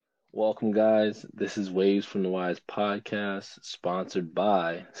Welcome, guys. This is Waves from the Wise podcast, sponsored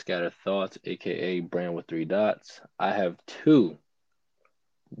by Scattered Thoughts, aka Brand with Three Dots. I have two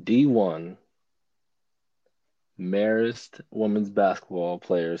D1 Marist women's basketball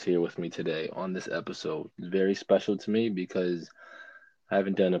players here with me today on this episode. It's very special to me because I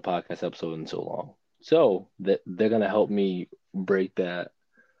haven't done a podcast episode in so long. So they're gonna help me break that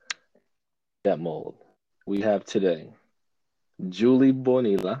mold. We have today Julie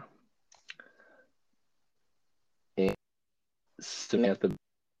Bonilla and Samantha.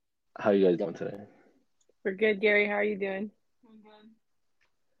 How you guys doing today? We're good, Gary. How are you doing? I'm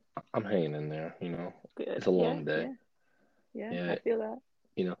good. I'm hanging in there, Good. It's a Yeah, long day. yeah, yeah. I Yeah, feel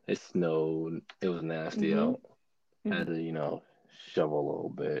that. it snowed. It was nasty Mhm. out. Had Mhm. to, shovel a little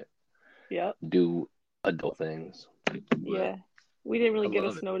bit, Yep. do adult things, but Yeah. We didn't I really get a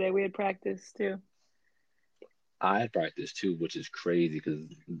love it. snow day. We had practice too. I practiced too, which is crazy because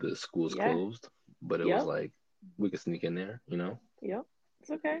the school's Yeah. closed, but it was Yep. like we could sneak in there. Yep.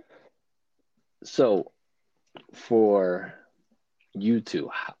 It's okay. So for you two,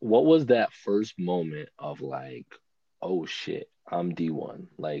 what was that first moment of like, oh shit, I'm D1.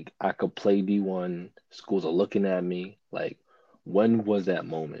 Like I could play D1. Schools are looking at me. Like when was that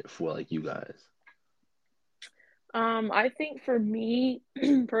moment for like you guys? I think for me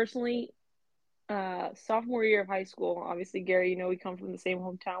personally, sophomore year of high school. Obviously, Gary, we come from the same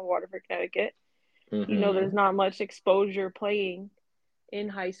hometown, Waterford, Connecticut. Mm-hmm. There's not much exposure playing in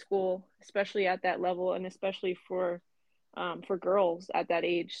high school, especially at that level, and especially for girls at that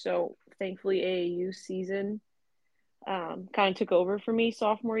age. So thankfully, AAU season kind of took over for me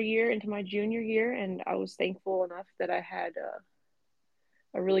sophomore year into my junior year, and I was thankful enough that I had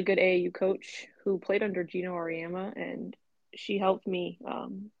a really good AAU coach who played under Gino Auriemma, and she helped me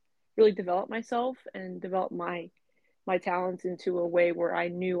really develop myself and develop my talents into a way where I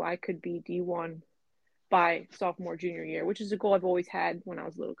knew I could be D1 by sophomore junior year, which is a goal I've always had when I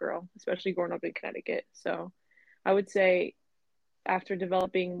was a little girl, especially growing up in Connecticut. So I would say after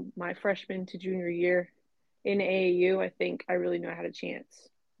developing my freshman to junior year in AAU, I think I really knew I had a chance.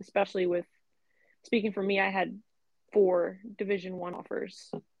 Especially with speaking for me, I had four Division 1 offers,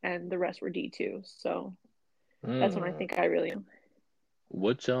 and the rest were D2. So that's when I Mm. think I really knew.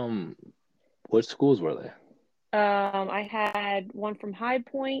 Which schools were they? I had one from High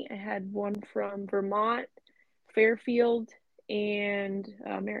Point, I had one from Vermont, Fairfield, and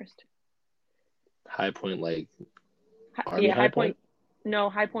Marist. High Point, like Army Yeah, High High Point? Point. No,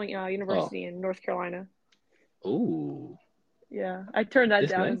 High Point Oh, University in North Carolina. ooh, Yeah, I turned that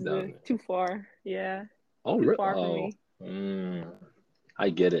it's down nice as down there. too far. Yeah, Oh, too far for oh, me. I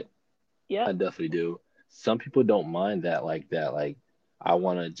get it. I Yep. definitely do. Some people don't mind that like that. Like, I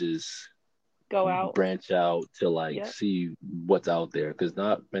want to just Go out. branch out to like Yep. see what's out there because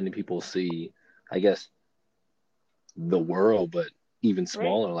not many people see, I guess, the world, but even Right.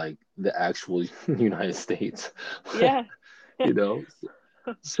 smaller, like the actual United States. Yeah. You know?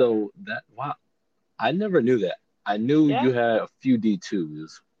 So that, wow, I never knew that. I knew you Yeah. had a few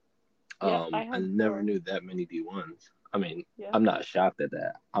D2s. Yep. I I had never four. knew that many D1s. I mean, Yep. I'm not shocked at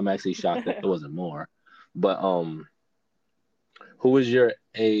that. I'm actually shocked that it wasn't more. But who was your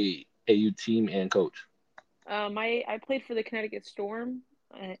AU team and coach? I played for the Connecticut Storm,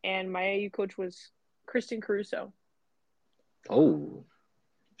 and my AU coach was Kristen Caruso. Oh,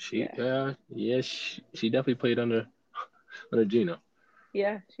 Yeah. she definitely played under Gino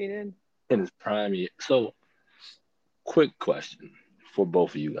Yeah, she did. in his prime year. So, quick question for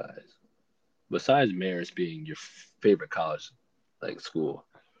both of you guys. Besides Marist being your favorite college like school,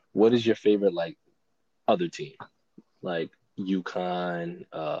 what is your favorite like other team? Like UConn,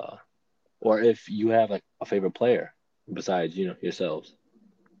 or if you have like a favorite player besides, yourselves.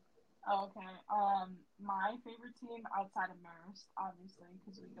 Oh, okay. My favorite team outside of Marist, obviously,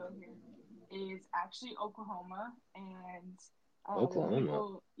 because we go here, is actually Oklahoma. And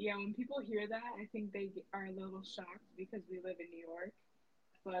Oklahoma. when people hear that, I think are a little shocked because we live in New York.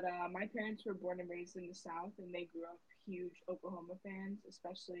 But my parents were born and raised in the South, and they grew up huge Oklahoma fans,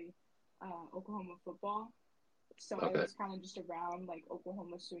 especially Oklahoma football. So I Okay. was kind of just around like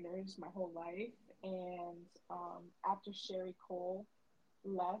Oklahoma Sooners my whole life. And after Sherry Cole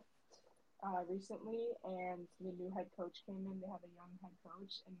left recently, and the new head coach came in. They have a young head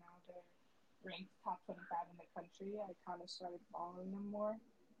coach, and now they're ranked top 25 in the country. I kind of started following them more.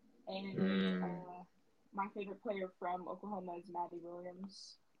 And Mm, my favorite player from Oklahoma is Maddie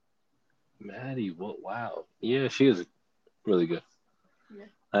Williams. Maddie, what? Wow. Yeah, she is really good. Yeah,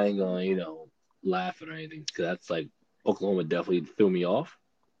 I ain't she's a gonna, baller. laugh at or anything because that's like Oklahoma definitely threw me off.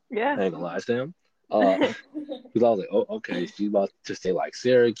 Yeah. I ain't gonna lie to him. Because I was like, oh, okay, she's about to say like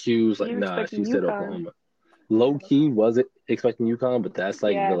Syracuse. Like, You're nah, she expecting said UConn. Oklahoma. Low Yeah, key wasn't expecting UConn, but that's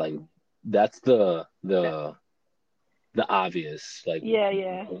like Yeah. that's That, the obvious like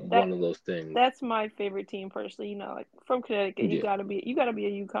yeah. one of those things. That's my favorite team personally. Like from Connecticut, Yeah, you gotta be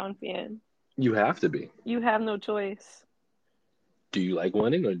a UConn fan. you have to be. You have no choice. Do you like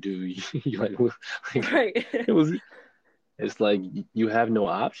winning or do you like Right. it was it's like you have no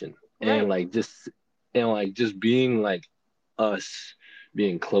option. And Right. like just being like us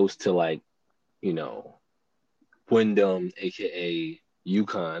being close to like, you know, Wyndham, aka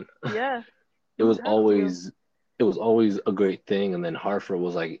UConn, Yeah. it You was have to. always it was always a great thing. And then Hartford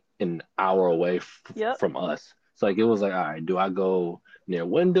was like an hour away Yep. from us. So like it was like, all right, do I go near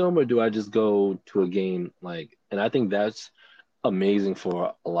Wyndham or do I just go to a game like? And I think that's amazing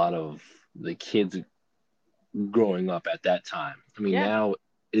for a lot of the kids growing up at that time. I mean, Yeah. now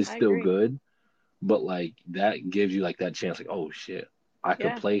it's I still agree. good, but like that gives you like that chance, like, oh shit, I could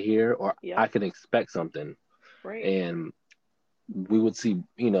Yeah. play here or I Yep. can expect something. Right. And we would see,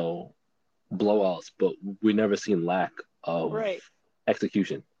 blowouts, but we never seen lack of Right.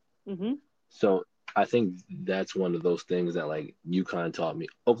 execution. Mhm. So I think that's one of those things that like UConn taught me.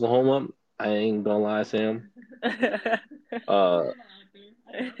 Oklahoma, I ain't gonna lie, Sam. Uh, Sooner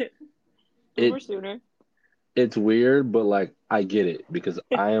after. it Boomer sooner. it's weird, but like I get it because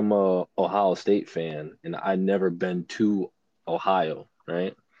I am a Ohio State fan and I never been to Ohio,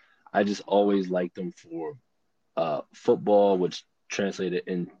 right? I just always liked them for football, which translated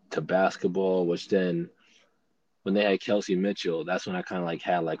into basketball, which then when they had Kelsey Mitchell, that's when I kind of like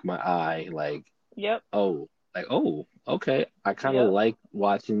had like my eye Yep. oh oh, okay. I kind of Yep. like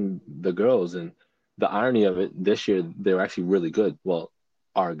watching the girls, and the irony of it this year they were actually really good. Well,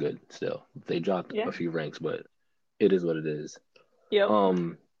 are good still. They dropped Yeah. a few ranks, but it is what it is. Yep.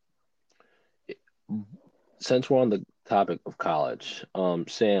 Um, since we're on the topic of college,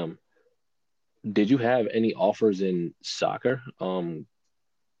 Sam, did you have any offers in soccer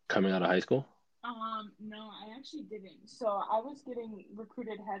coming out of high school? No, I actually didn't. So I was getting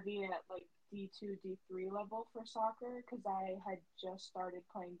recruited heavy at like D2, D3 level for soccer because I had just started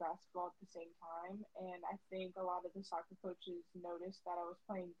playing basketball at the same time. And I think a lot of the soccer coaches noticed that I was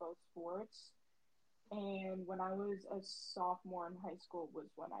playing both sports. And when I was a sophomore in high school was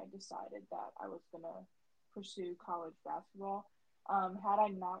when I decided that I was going to pursue college basketball. Had I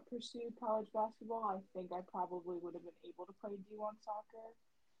not pursued college basketball, I think I probably would have been able to play D1 soccer,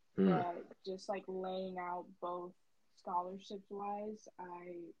 Hmm, but just like laying out both scholarships wise,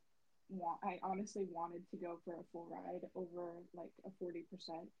 I honestly wanted to go for a full ride over like a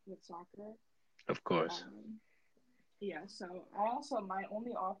 40% with soccer. of course. Um, yeah, so I also my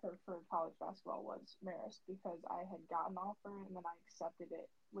only offer for college basketball was Marist because I had gotten an offer and then I accepted it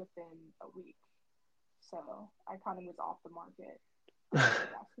within a week. So I kind of was off the market for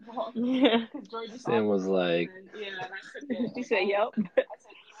basketball Yeah. because Jordan just Sam offered was me and like, then yeah, and I took it. She Like said, "Yep, I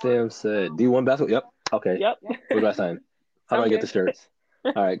said, Sam D1, let's said, go. D1 basketball? Yep. Okay. yep." Yep. Where do I sign? How do I Sound get the good. shirts?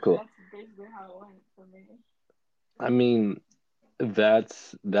 All right, cool. That's basically how it went for me. I mean,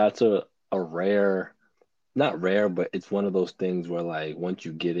 that's a rare, not rare, but it's one of those things where like once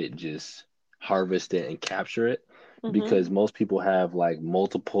you get it, just harvest it and capture it Mhm. because most people have like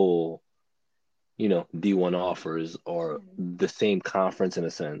multiple, D1 offers or Mm-hmm. the same conference in a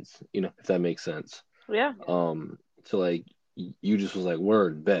sense, if that makes sense. Yeah. Yeah. So like you just was like,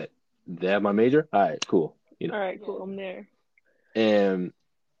 word, bet. They have my major? All right, cool. All right. Yeah. Cool. I'm there. And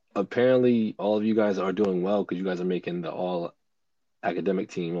apparently all of you guys are doing well because you guys are making the all academic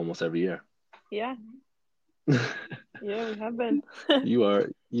team almost every year. Yeah. Mm-hmm. Yeah. We have been. You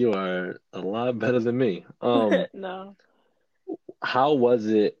are a lot better than me. No. How was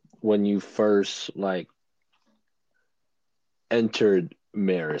it when you first like entered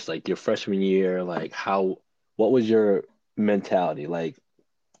Marist, like your freshman year? Like what was your mentality? Like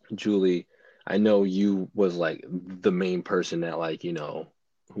Julie, I know you was like the main person at like,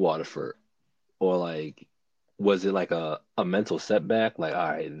 Waterford, or like was it like a mental setback? Like, all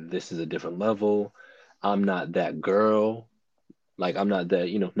right, this is a different level. I'm not that girl. Like I'm not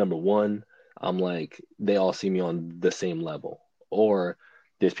that, number one. I'm like they all see me on the same level. Or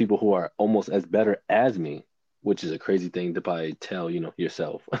there's people who are almost as better as me, which is a crazy thing to probably tell,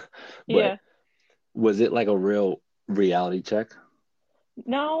 yourself. But Yeah. was it like a real reality check?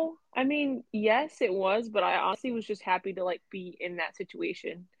 No. I mean, yes, it was, but I honestly was just happy to like be in that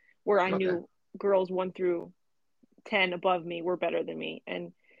situation where I Okay. knew girls 1 through 10 above me were better than me,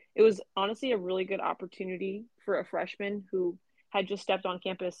 and it was honestly a really good opportunity for a freshman who had just stepped on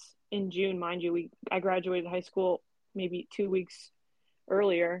campus in June. Mind you, I graduated high school maybe 2 weeks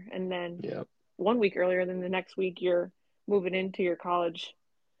earlier, and then Yeah. one week earlier, then the next week you're moving into your college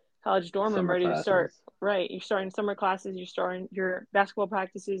dorm room Summer ready to start. classes. Right, you're starting summer classes, you're starting your basketball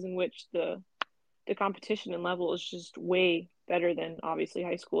practices, in which the competition and level is just way better than obviously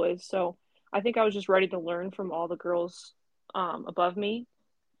high school is. So I think I was just ready to learn from all the girls above me,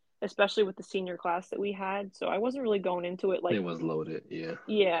 especially with the senior class that we had. So I wasn't really going into it It like, was loaded. Yeah.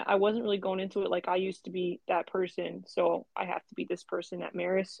 yeah, I wasn't really going into it like I used to be that person, so I have to be this person at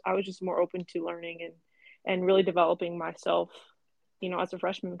Marist. I was just more open to learning and really developing myself, as a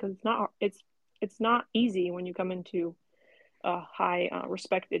freshman, because it's not easy when you come into a high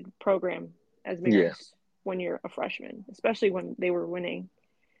respected program as Yeah. Marist when you're a freshman, especially when they were winning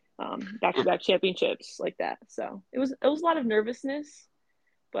back-to-back championships like that. So it was a lot of nervousness,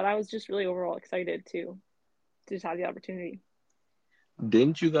 but I was just really overall excited to just have the opportunity.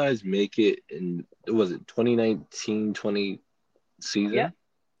 Didn't you guys make it in, was it 2019 20 Yep. season?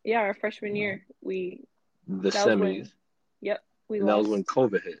 Yeah, our freshman year, we The that was when, semis. yep, we And that was when lost.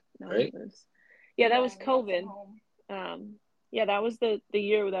 COVID hit, No, right? it was, yeah, that Yeah, was we lost at COVID. home. Yeah, that was the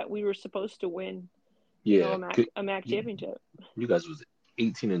year that we were supposed to win, Yeah. a MAC You, championship. you guys was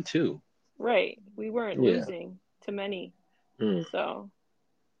 18-2. Right, we weren't Yeah. losing to many, Mm, so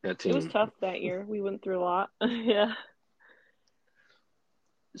that it was team. tough that year. We went through a lot. Yeah.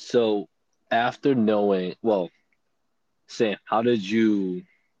 So after knowing, well, Sam, how did you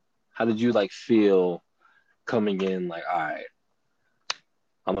like feel coming in like, all right,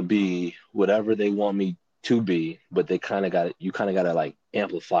 I'm gonna be whatever they want me to be, but they kind of got you kind of got to like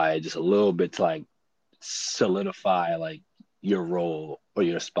amplify it just a little bit to like solidify like your role or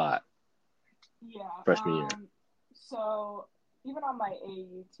your spot Yeah. freshman year. So even on my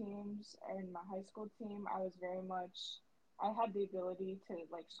AAU teams and my high school team, I was very much. I had the ability to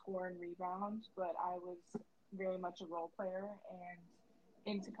like score and rebound, but I was very much a role player. And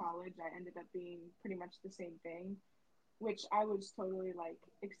into college, I ended up being pretty much the same thing, which I was totally like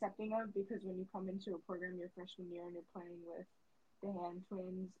accepting of because when you come into a program your freshman year and you're playing with the Hand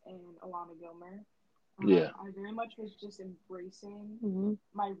Twins and Alana Gilmer, Yeah. I very much was just embracing Hmm.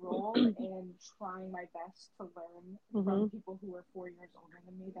 my role and trying my best to learn Hmm. from people who were 4 years older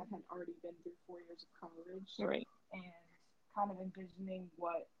than me that had already been through 4 years of college Right. and kind of envisioning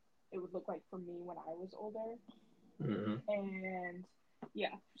what it would look like for me when I was older. Hmm. And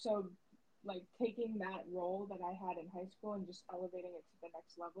yeah, so like taking that role that I had in high school and just elevating it to the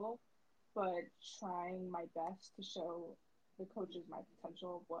next level, but trying my best to show the coaches my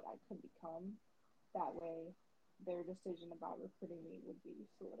potential of what I could become. That way, their decision about recruiting me would be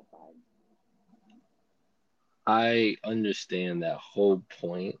solidified. I understand that whole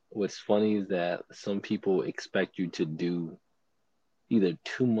point. What's funny is that some people expect you to do either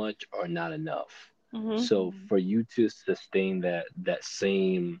too much or not enough. Hmm. So Mm-hmm. for you to sustain that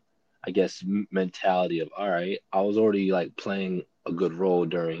same, I guess, mentality of, all right, I was already like playing a good role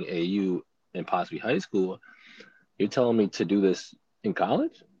during AU and possibly high school. You're telling me to do this in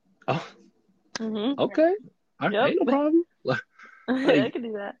college? Oh, Hmm. Right. okay. All Yep. right, no problem. I Like, could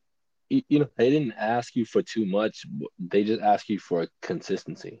do that. they didn't ask you for too much. They just asked you for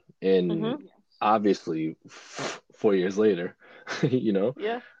consistency. And Hmm. Yes. obviously, 4 years later, you know,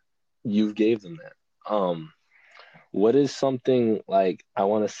 Yeah. you gave them that. What is something like, I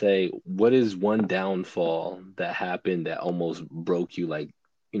want to say, what is one downfall that happened that almost broke you, like,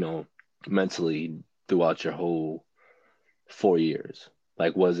 you know, mentally throughout your whole 4 years?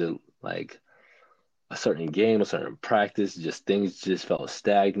 Like, was it like a certain game, a certain practice, just things just felt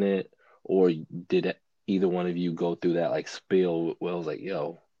stagnant, or did either one of you go through that like spill where it was like,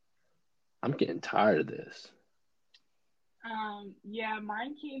 yo, I'm getting tired of this? Yeah,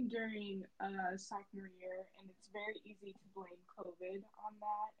 mine came during sophomore year, and it's very easy to blame COVID on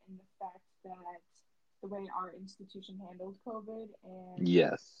that and the fact that the way our institution handled COVID, and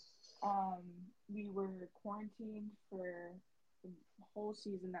Yes. um, we were quarantined for the whole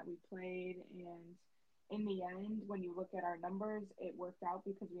season that we played, and in the end, when you look at our numbers, it worked out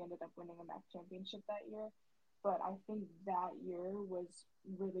because we ended up winning a MAC championship that year. But I think that year was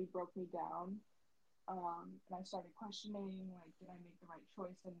really broke me down, and I started questioning, like, did I make the right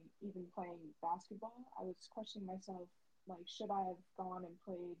choice? And even playing basketball, I was questioning myself, like, should I have gone and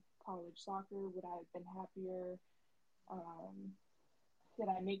played college soccer? Would I have been happier? Um, did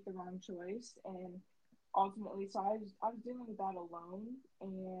I make the wrong choice? And ultimately, so I was dealing with that alone,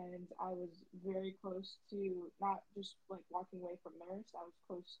 and I was very close to not just like walking away from nurse. I was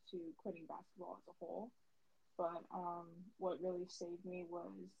close to quitting basketball as a whole. But what really saved me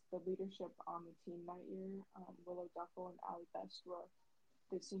was the leadership on the team that year. Willow Duffel and Allie Best were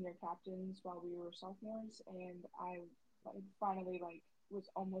the senior captains while we were sophomores, and I finally like was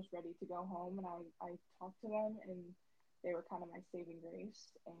almost ready to go home, and I talked to them, and they were kind of my saving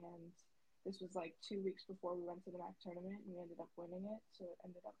grace. And this was like 2 weeks before we went to the MAC tournament, and we ended up winning it, so it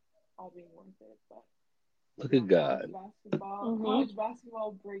ended up all being worth it. But Look yeah, at God. college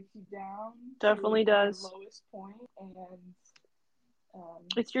basketball breaks you down Definitely to your does. lowest point, and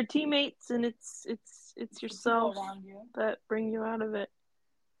it's your teammates and it's yourself around you that bring you out of it.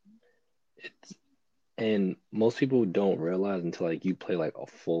 It's and most people don't realize until like you play like a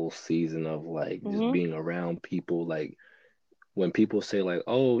full season of like just Mm-hmm. being around people. Like when people say like,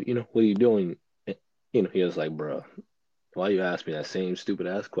 "Oh, what are you doing?" Eh, he was like, "Bruh, why you ask me that same stupid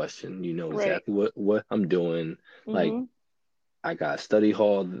ass question? You know Right. exactly what I'm doing. Like Mm-hmm. I got study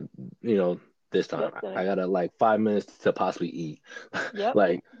hall, you know, this time. Yep. I got like 5 minutes to possibly eat. Yep.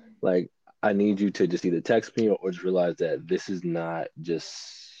 like like I need you to just either text me or just realize that this is not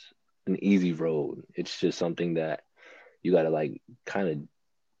just an easy road. It's just something that you got to like kind of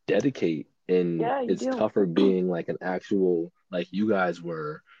dedicate, and Yeah, you it's do. tougher being like an actual like you guys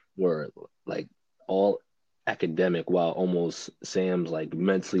were like all academic while almost Sam's like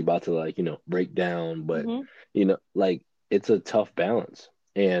mentally about to like break down, but Mm-hmm. like it's a tough balance.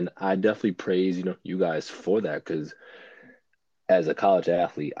 And I definitely praise you guys for that, because as a college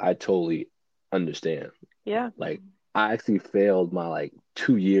athlete I totally understand. Yeah. Like I actually failed my like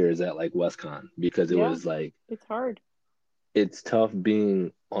 2 years at like WestCon because it Yeah. was like It's hard. it's tough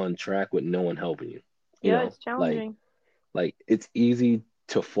being on track with no one helping you. You Yeah, know, it's like challenging. it's easy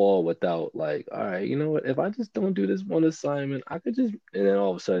to fall without like, all right, you know what? If I just don't do this one assignment, I could just, and then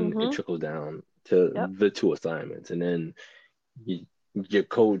all of a sudden it Mm-hmm. trickles down to Yep. the two assignments, and then you, your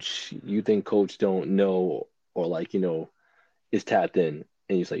coach, you think coach don't know or like is tapped in,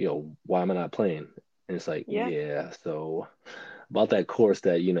 and you're like, yo, why am I not playing? And it's like, Yeah. yeah, so about that course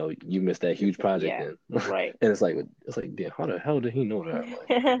that you missed that huge project Yeah. in, Right. and it's like, damn, how the hell did he know that?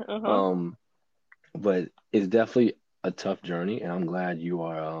 Like, Uh-huh. but it's definitely a tough journey, and I'm glad you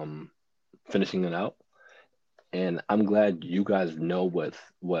are finishing it out, and I'm glad you guys know what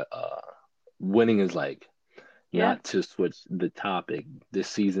winning is like. Yeah. Not to switch the topic, this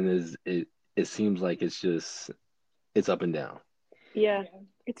season it seems like it's up and down. Yeah. yeah.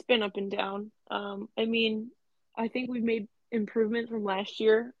 It's been up and down. I mean, I think we've made improvement from last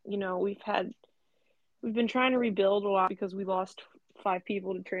year. We've been trying to rebuild a lot because we lost 5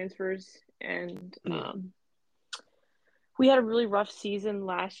 people to transfers, and Yeah, we had a really rough season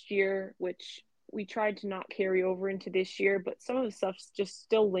last year, which we tried to not carry over into this year, but some of the stuff just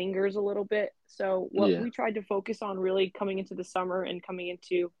still lingers a little bit. So what yeah, we tried to focus on really coming into the summer and coming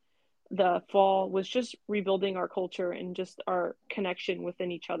into the fall was just rebuilding our culture and just our connection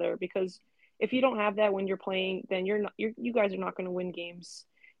within each other, because if you don't have that when you're playing, then you guys are not going to win games.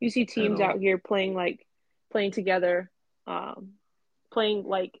 You see at teams out all. here playing together, playing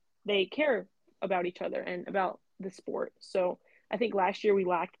like they care about each other and about the sport. So I think last year we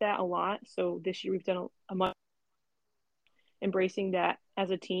lacked that a lot. So this year we've done a much embracing that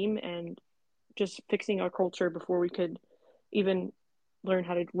as a team and just fixing our culture before we could even learn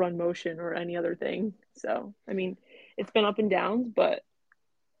how to run motion or any other thing. So, I mean, it's been up and downs, but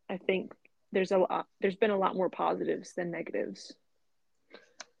I think there's been a lot more positives than negatives.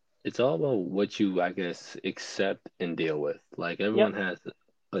 It's all about what you, I guess, accept and deal with. Like Yep. everyone has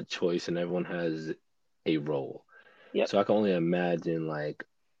a choice and everyone has a role. Yep. So I can only imagine like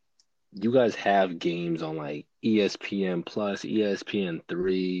you guys have games on like ESPN Plus, ESPN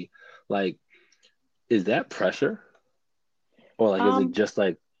 3. Like, is that pressure? Or like is it Um just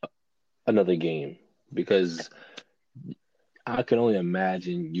like another game? Because I can only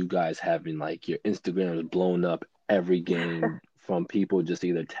imagine you guys having like your Instagrams blown up every game from people just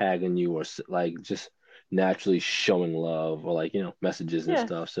either tagging you or like just naturally showing love or like messages and yeah.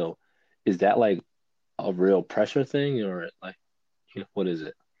 stuff. So is that like a real pressure thing, or like what is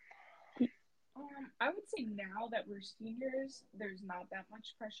it? I would say now that we're seniors, there's not that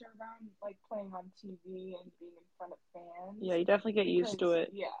much pressure around like playing on TV and being in front of Yeah, fans you definitely get used because to it.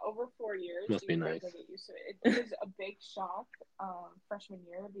 yeah, over 4 years Must be you nice. definitely get used to it. It was a big shock freshman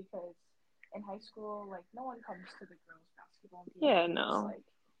year because in high school like no one comes to the girls basketball Yeah, games. no. Like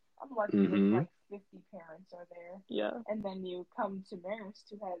I'm lucky if Mm-hmm. like 50 parents are there, Yeah. and then you come to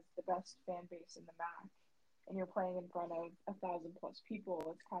Marist who has the best fan base in the MAC and you're playing in front of 1,000 plus people,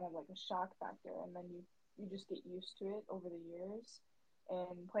 it's kind of like a shock factor. And then you just get used to it over the years.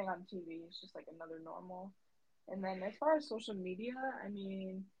 And playing on TV is just like another normal. And then as far as social media, I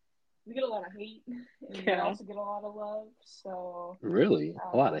mean, we get a lot of hate, and we Yeah. also get a lot of love. So, Really?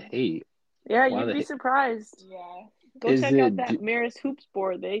 A lot of um, hate. Yeah, Why you'd the be hate? surprised. yeah, Go Is check out it that Marist Hoops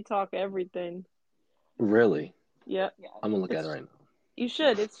board. They talk everything. really? Yep. yeah, I'm gonna look at it It's right now. You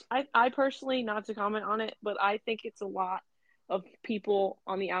should. I personally, not to comment on it, but I think it's a lot of people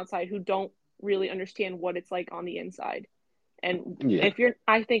on the outside who don't really understand what it's like on the inside. And Yeah.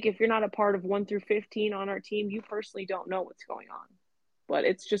 I think if you're not a part of 1 through 15 on our team, you personally don't know what's going on. But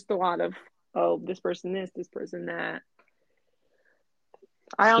it's just a lot of, oh, this person this person that.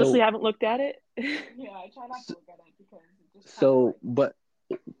 I honestly So haven't looked at it. Yeah, I try not to look at it because it just kind of so like, but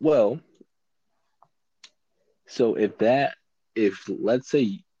well, so if let's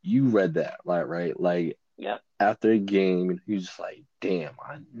say you read that, right, like Yep. after a game, you just like, damn,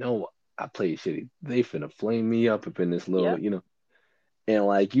 I know I played shitty. They finna flame me up in this little, Yep. and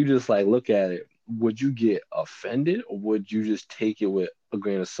like you just like look at it. Would you get offended, or would you just take it with a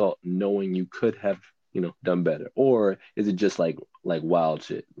grain of salt, knowing you could have, done better, or is it just like wild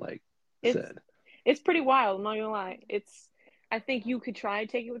shit, like I It's said? it's pretty wild, I'm not gonna lie. I think you could try and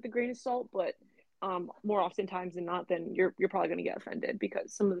take it with a grain of salt, but more oftentimes than not, then you're probably gonna get offended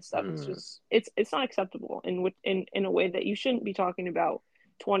because some of the stuff is Hmm. just it's not acceptable in a way that you shouldn't be talking about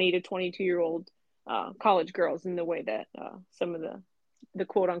 20 to 22-year-old college girls in the way that some of the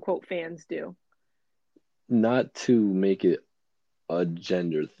quote unquote fans do. Not to make it a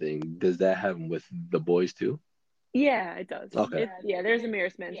gender thing, does that happen with the boys too? Yeah, it does. Okay. It yeah, yeah, there's a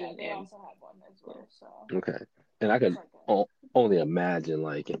Marist mention they and also have one as yeah, well. So Okay. And I it's could like a, only imagine,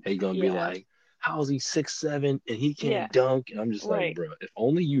 like, they gonna be yeah, like, how is he 6'7" and he yeah, can't dunk? And I'm just like, right. bro, if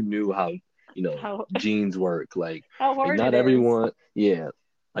only you knew how, How genes work. how Like hard it not is. everyone, yeah,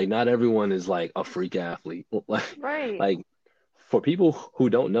 like not everyone is like a freak athlete. Right. Like for people who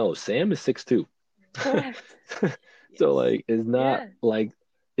don't know, Sam is 6'2". Correct. So yes. like Yeah.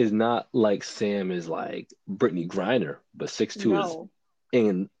 it's not like Sam is like Brittany Griner, but 6'2" is No.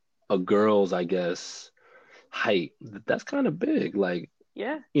 in a girl's, I guess, height. That's kind of big. Like,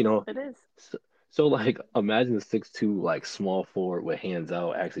 Yeah, you know, it is. so like imagine a 6'2" like small forward with hands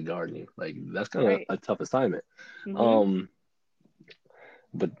out actually guarding you. Like that's kind of Right. a tough assignment. Mhm. Um,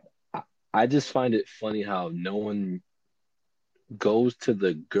 but I, I just find it funny how no one goes to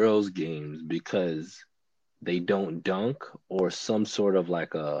the girls' games because they don't dunk or some sort of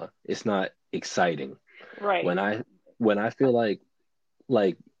like it's not exciting. Right. When I feel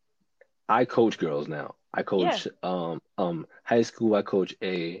like I coach girls now. I Yeah. coach high school. I coach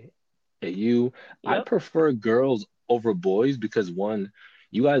AU. I Yep. prefer girls over boys because one,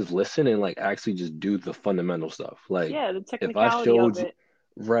 you guys listen and like actually just do the fundamental stuff. Like Yeah, the if I technicality of showed you it.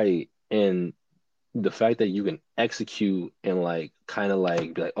 right, and the fact that you can execute and like kind of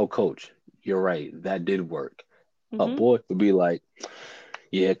like be like, oh coach, you're right, that did work. A Mhm. boy would be like,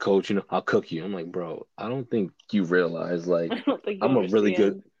 yeah, coach, I'll cook you. I'm like, bro, I don't think you realize like I don't think you I'm a really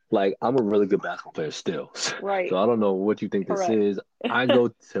good understand. I'm a really good basketball player still. So Right. I don't know what you think this Correct. is. I go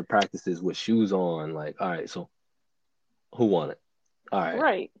to practices with shoes on, like, all right, so who won it? All right,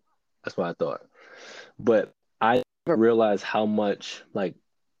 Right. that's what I thought. But I never realized how much like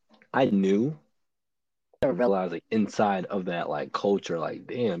I knew, I never realized like inside of that like culture, like,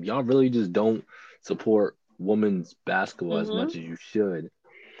 damn, y'all really just don't support women's basketball as Mhm. much as you should.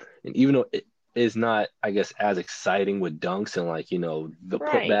 And even though it is not, I guess, as exciting with dunks and like, the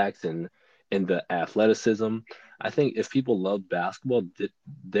Right. putbacks and the athleticism, I think if people love basketball,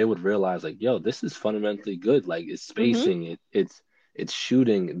 they would realize like, yo, this is fundamentally good. Like it's Mhm. spacing, it's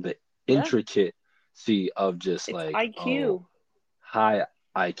shooting, the Yeah. intricacy of just It's like, oh, IQ. high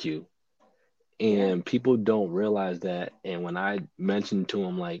IQ. Yeah. And people don't realize that. And when I mentioned to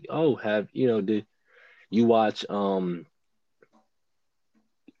them like, oh, did you watch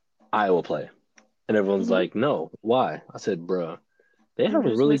Iowa play? And everyone's Mhm. like, no, why? I said, bruh, they You have a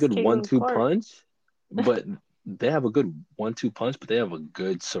just really miss good Caitlin one-two Clark. punch, but they have a good one-two punch, but they have a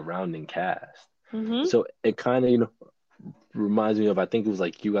good surrounding cast. Mhm. So it kind of, reminds me of, I think it was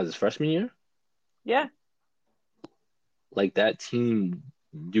like you guys' freshman year. Yeah. Like that team,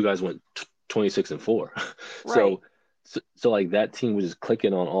 you guys went 26-4. Right. So like that team was just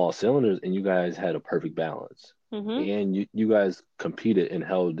clicking on all cylinders, and you guys had a perfect balance, Mhm. and you guys competed and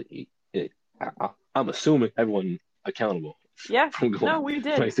held it. I'm assuming everyone accountable Yeah. from going No, we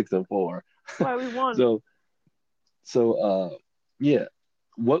did. 26-4. That's why we won. So so yeah,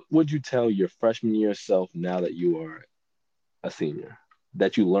 what would you tell your freshman year self now that you are a senior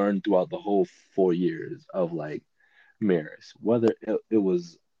that you learned throughout the whole 4 years of like Marist, whether it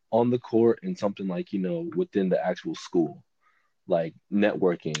was on the court and something like, within the actual school, like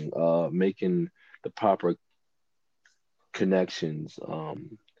networking, making the proper connections,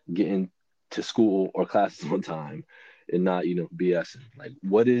 getting to school or classes on time and not, BSing. Like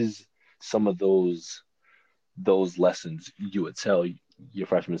what is some of those lessons you would tell your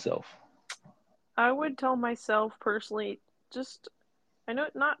freshman self? I would tell myself personally, just I know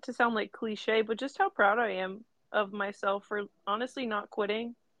not to sound like cliche, but just how proud I am of myself for honestly not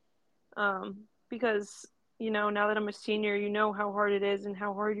quitting. Because, now that I'm a senior, you know how hard it is and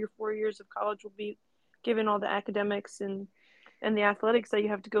how hard your 4 years of college will be, given all the academics and the athletics that you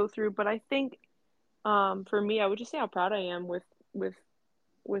have to go through. But I think, for me, I would just say how proud I am with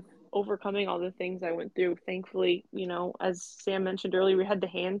with overcoming all the things I went through. Thankfully, as Sam mentioned earlier, we had the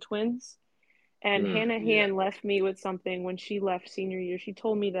hand twins, and Hannah Yeah. Han left me with something when she left senior year. She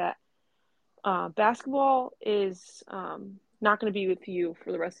told me that basketball is not going to be with you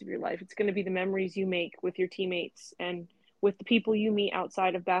for the rest of your life. It's going to be the memories you make with your teammates and with the people you meet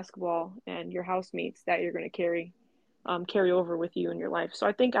outside of basketball and your housemates that you're going to carry over with you in your life. So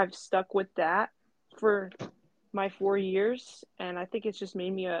I think I've stuck with that for my 4 years, and I think it's just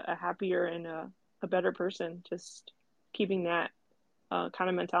made me a happier and a better person. Just keeping that kind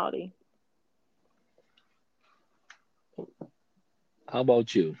of mentality. How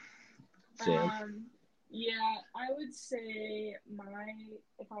about you, Sam? Um, yeah, I would say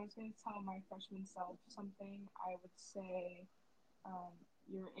if I was going to tell my freshman self something, I would say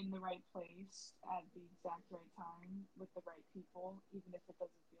you're in the right place at the exact right time with the right people, even if it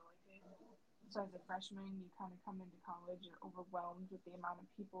doesn't feel like it. So as a freshman, you kind of come into college, you're overwhelmed with the amount of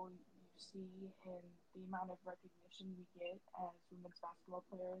people you see and the amount of recognition we get as women's basketball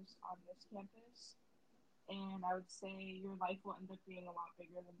players on this campus. And I would say your life will end up being a lot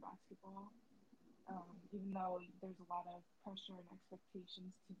bigger than basketball. Even though there's a lot of pressure and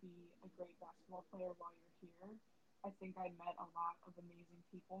expectations to be a great basketball player while you're here, I think I met a lot of amazing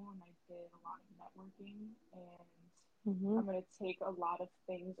people and I did a lot of networking. And Mm-hmm. I'm going to take a lot of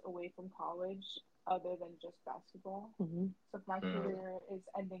things away from college other than just basketball. Mm-hmm. So if my Mm, career is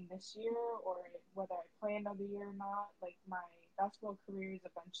ending this year or whether I play another year or not, like my basketball career is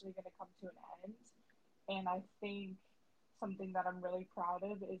eventually going to come to an end. And I think something that I'm really proud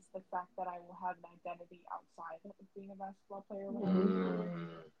of is the fact that I will have an identity outside of being a basketball player when I leave here.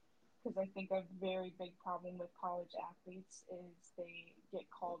 mm, Because I think a very big problem with college athletes is they get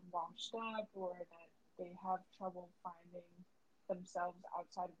called washed up or that they have trouble finding themselves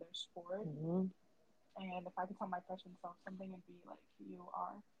outside of their sport. Mm-hmm. And if I could tell my freshman self something, it'd be like, you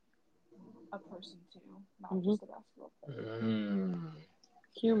are a person too, not Mm-hmm. just a basketball player. mm.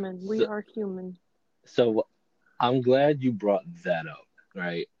 Human. We So, are human. so I'm glad you brought that up,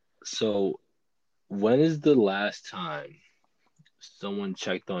 right? So, when is the last time someone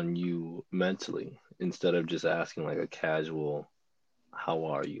checked on you mentally instead of just asking like a casual, "How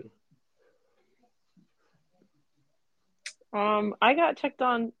are you?" I got checked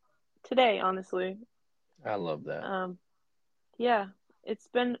on today, honestly. I love that. Um, yeah, it's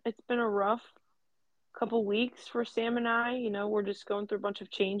been a rough couple weeks for Sam and I. We're just going through a bunch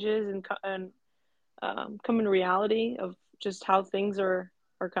of changes and coming to reality of just how things are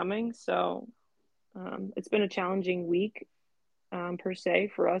coming. So it's been a challenging week, per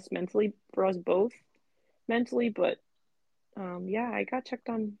se, for us mentally, for us both mentally. But yeah, I got checked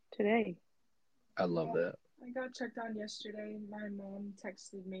on today. I love Yeah, that. I got checked on yesterday. My mom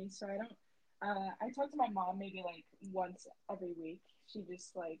texted me, so I don't. I talk to my mom maybe like once every week. She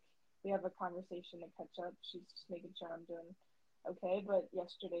just like we have a conversation to catch up. She's just making sure I'm doing okay. But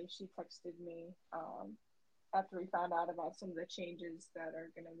yesterday she texted me after we found out about some of the changes that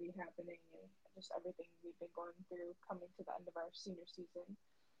are going to be happening and just everything we've been going through coming to the end of our senior season.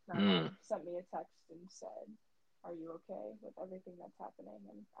 My Mm, mom sent me a text and said, "Are you okay with everything that's happening?"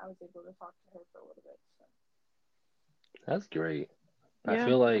 And I was able to talk to her for a little bit. So that's great. I Yeah.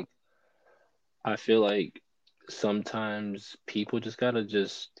 feel like I feel like sometimes people just gotta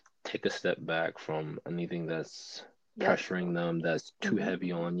just take a step back from anything that's Yep. pressuring them, that's too Mhm.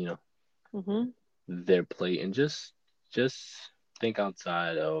 heavy on, Mhm. their plate and just think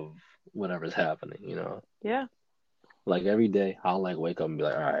outside of whatever's happening. Yeah. Like every day I'll like wake up and be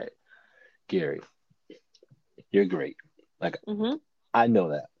like, all right, Gary, you're great. Like Mhm. I know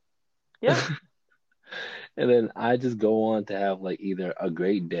that. Yeah. And then I just go on to have like either a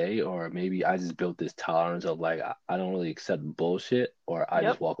great day or maybe I just built this tolerance of like I don't really accept bullshit or I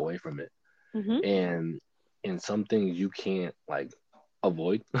just Yep. walk away from it. Mhm. And in some things you can't like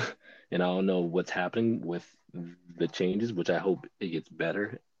avoid. And I don't know what's happening with the changes, which I hope it gets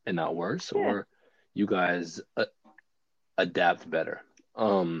better and not worse, Yeah. or you guys adapt better.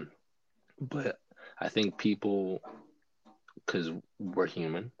 But I think people, because we're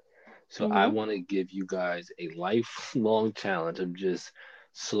human, so I Mhm. want to give you guys a lifelong challenge of just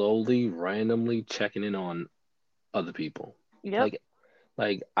slowly, randomly checking in on other people. Yep. Like,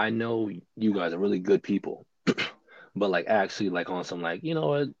 like I know you guys are really good people, but like actually, like on some like, you know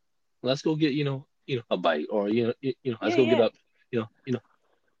what, let's go get a bite, or let's Yeah. go get Yeah. up. you know,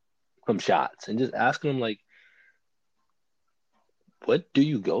 some shots and just asking them like, what do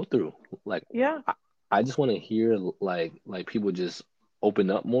you go through? Like, Yeah. I, I just want to hear like people just open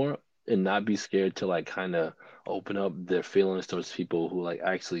up more and not be scared to like kind of open up their feelings towards people who like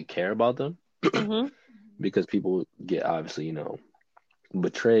actually care about them Mhm. because people get obviously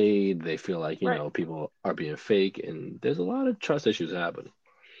betrayed. They feel like Right. people are being fake, and there's a lot of trust issues happening.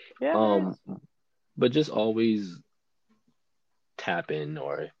 Yeah, there Um, is. but just always tap in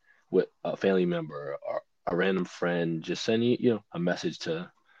or with a family member or a random friend, just send a message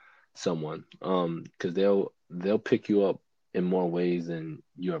to someone. Because they'll pick you up in more ways than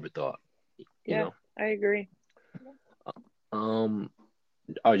you ever thought. You Yeah, know. I agree. Um,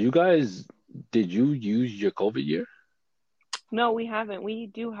 are you guys? Did you use your COVID year? No, we haven't. We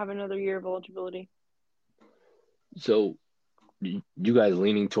do have another year of eligibility. So you guys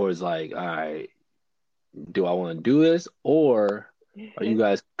leaning towards like, all right, do I want to do this, or are you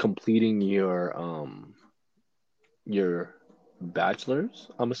guys completing your bachelor's?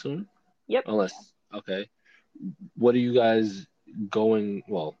 I'm assuming. Yep. Yeah. Unless okay, what are you guys going?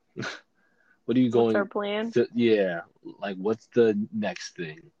 Well, what are you What's our going plan? to? Yeah, like what's the next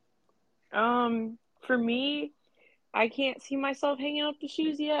thing? For me, I can't see myself hanging up the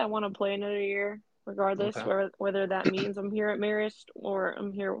shoes yet. I want to play another year, regardless Okay. whether that means I'm here at Marist or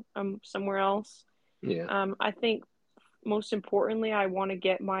I'm somewhere else. Yeah. I think most importantly, I want to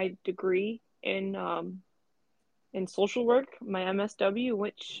get my degree in social work, my MSW,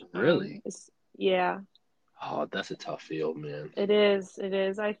 which Really? is yeah, Oh, that's a tough field, man. it is. It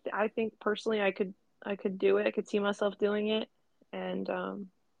is. I think personally I could do it. I could see myself doing it, and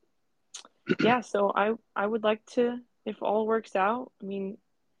yeah. So I would like to, if all works out. I mean,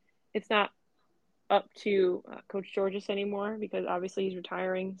 it's not up to Coach Georges anymore because obviously he's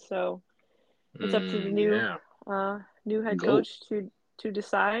retiring. So it's up to the Yeah. new head Go. coach to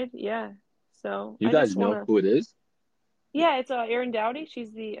decide. Yeah. So You I guys just know want to. who it is? Yeah, it's Erin Dowdy.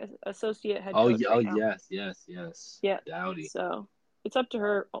 She's the associate head Oh, coach oh right now. yes, yes, yes. Yeah. Dowdy. So it's up to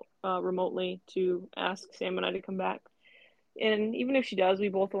her remotely to ask Sam and I to come back. And even if she does, we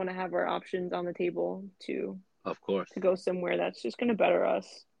both want to have our options on the table Of course. to go somewhere that's just going to better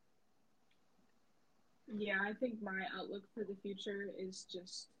us. Yeah, I think my outlook for the future is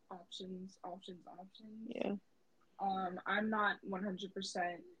just options, options, options. Yeah. I'm not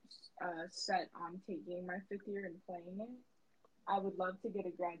 100% set on taking my fifth year and playing it. I would love to get a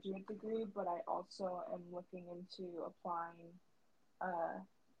graduate degree, but I also am looking into applying uh,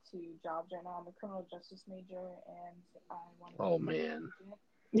 to jobs right now. I'm a criminal justice major, and I want to be Oh a federal man.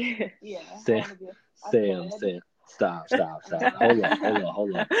 agent. Yeah, I Sam, want to be a Sam, Fed. Sam. Stop, stop, I stop. know. Hold up, hold up,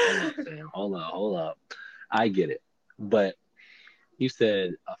 hold up, hold up, Sam. Hold up, hold up. I get it. But you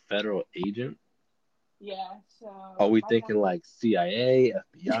said a federal agent? Yeah, Are so we my thinking dad. like CIA,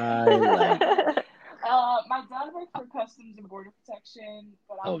 FBI? Like, My dad worked for Customs and Border Protection,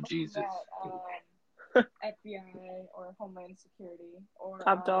 but I'm oh looking Jesus. at FBI or Homeland Security or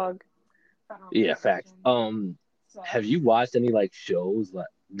Top dog. Federal Yeah, facts. Probation. So Have you watched any like shows like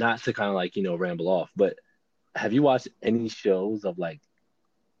not to kind of like, ramble off, but have you watched any shows of like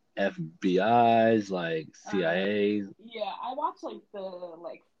FBI's, like uh, CIA's? yeah, I watch the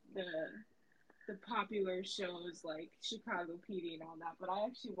the popular shows like Chicago PD and all that, but I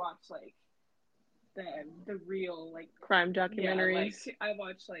actually watch like the real like Crime yeah, like documentaries. I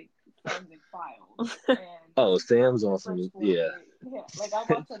watch like Forensic Files and Oh, Sam's on First some, yeah. 48. Yeah, like I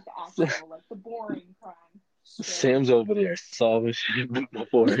watch like the actual like the boring crime Sam's shows. over there solving shit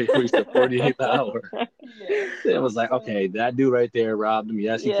before he reached the 48th hour. Yeah, Sam was like, okay, so that dude right there robbed him.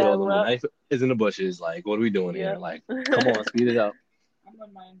 Yes, he Yeah, killed him. The well, knife is in the bushes. Like, what are we doing here? yep. Like, come on, speed it up. I'm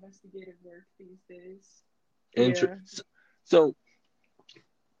on my investigative work these days. Inter- Yeah. so,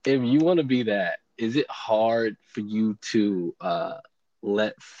 if you want to be that, is it hard for you to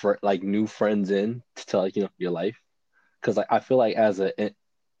let like new friends in to like your life? Because like I feel like as a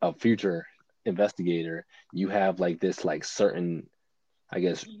future investigator, you have like this like certain I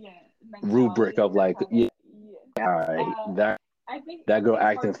guess Yeah, rubric mentality of or like how yeah, to yeah. all right, Uh, that I think that girl it's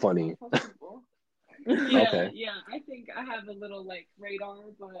acting hard to funny. trust people. Yeah, Okay, yeah. I think I have a little like radar,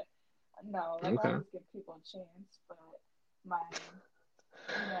 but no, like I okay, always give people a chance. But my,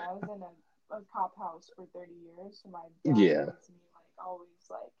 I was in a cop house for 30 years, so my dad yeah, raised me like always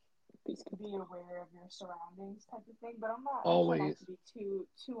like be aware of your surroundings type of thing. But I'm not. I try not always, to be too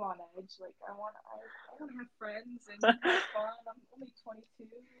on edge. Like I want to have friends and have fun. I'm only 22.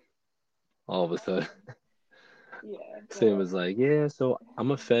 all of a sudden. Um, yeah, Sam but was like, yeah, so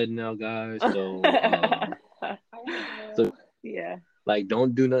I'm a Fed now, guys. So I want to so go. Yeah. Like,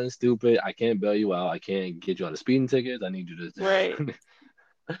 don't do nothing stupid. I can't bail you out. I can't get you on the speeding tickets. I need you Right.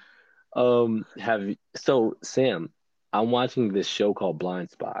 to. So Sam, I'm watching this show called Blind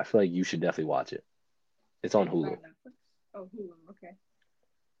Spot. I feel like you should definitely watch it. It's on Is that Hulu, on Netflix? Oh, Hulu. Okay.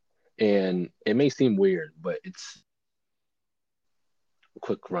 and it may seem weird, but it's a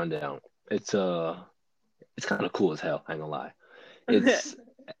quick rundown. It's it's kind of cool as hell. I ain't gonna lie. It's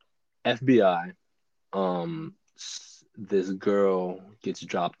FBI. This girl gets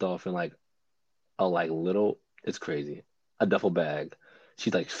dropped off in like a like little. It's crazy. A duffel bag.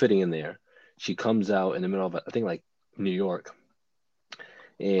 She's like fitting in there. She comes out in the middle of I think like New York,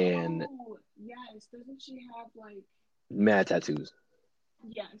 and Oh, yes. Doesn't she have like mad tattoos.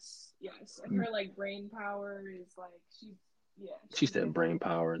 yes. And her like brain power is like She she's said different. brain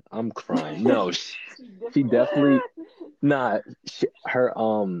power. I'm crying. No, She's she different. definitely not.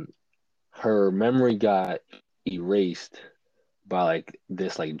 Her memory got erased by like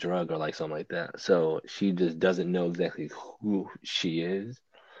this like drug or like something like that. So she just doesn't know exactly who she is.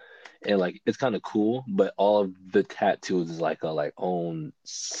 And like it's kind of cool, but all of the tattoos is like a like own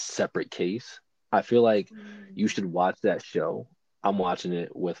separate case. I feel like you Mm, should watch that show. I'm watching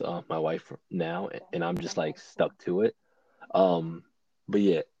it with my wife now, and I'm just that's like helpful. stuck to it. But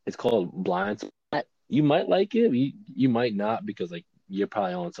yeah, it's called Blind Spot. You might like it, you might not because like you're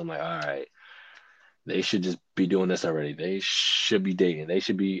probably on some like, all right, they should just be doing this already. They should be dating. They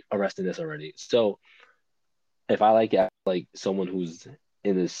should be arresting this already. So if I like it, like someone who's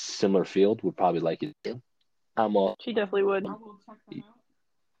in a similar field would probably like it too. I'm all. She definitely would. I will check that out.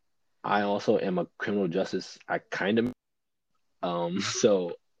 I also am a criminal justice. I kind of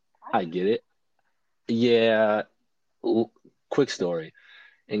so I I do get too. it. Yeah. l- Quick story.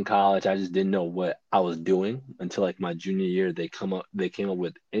 In college, I just didn't know what I was doing until like my junior year. They came up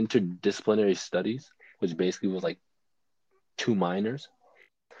with interdisciplinary studies, which basically was like two minors.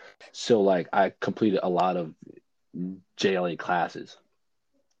 So like I completed a lot of JLA classes.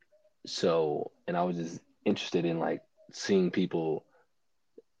 So and I was just interested in like seeing people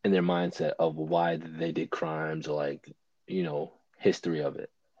in their mindset of why they did crimes or like, history of it.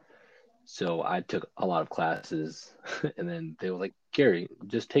 So I took a lot of classes and then they were like, Gary,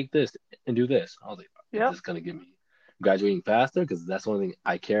 just take this and do this. I was like, is Yep. this gonna get me graduating faster? Because that's one thing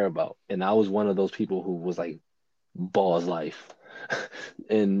I care about. And I was one of those people who was like balls life.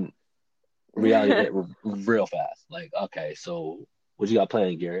 And reality hit real fast. Like, okay, so what you got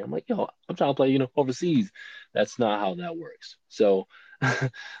playing, Gary? I'm like, yo, I'm trying to play, overseas. That's not how that works. So, all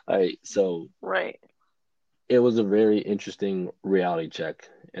right, so Right. it was a very interesting reality check,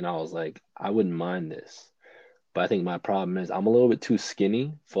 and I was like, I wouldn't mind this, but I think my problem is I'm a little bit too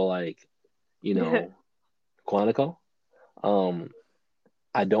skinny for like, you know, Quantico. Um,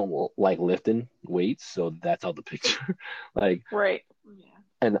 I don't like lifting weights, so that's out the picture. Like, Right. Yeah.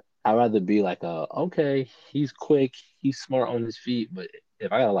 and I'd rather be like, okay, he's quick, he's smart on his feet, but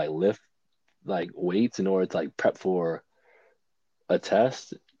if I gotta like lift like weights in order to like prep for a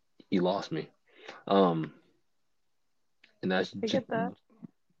test, he lost me. Um, and that's I get that.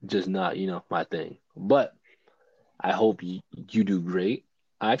 just not, my thing. But I hope you do great.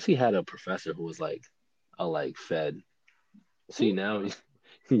 I actually had a professor who was like, a like Fed. See now,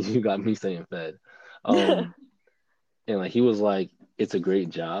 you got me saying Fed. Um, and like he was like, it's a great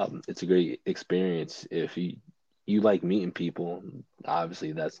job. It's a great experience if you like meeting people.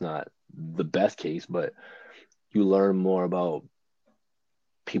 Obviously, that's not the best case, but you learn more about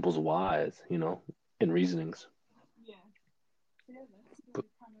people's whys, and reasonings. Yeah. So yeah, that's But the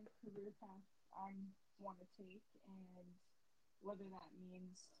kind of career path I want to take, and whether that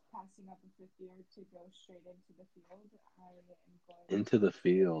means passing up a fifth year to go straight into the field, I am going into to the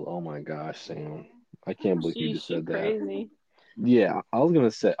field, oh my gosh, Sam, yeah. I can't believe you just Sheesh, you said that. crazy. Yeah, I was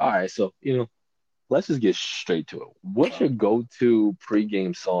gonna say, all right, so let's just get straight to it. What's your go-to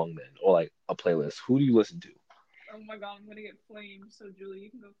pregame song then, or like a playlist? Who do you listen to? Oh my god, I'm gonna get flamed. So Julie, you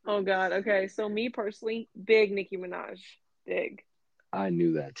can go Oh first. God. Okay. So me personally, big Nicki Minaj. Big. I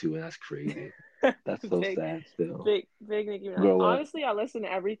knew that too, and that's crazy. That's so Big. sad still. Big Nicki Minaj. Bro, what? Honestly, I listen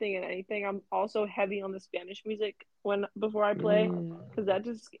to everything and anything. I'm also heavy on the Spanish music when before I play, Mm, because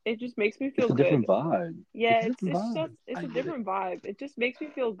it just makes me it's feel a different good. vibe. Yeah, It's a different vibe. it's I a get it. different vibe. It just makes me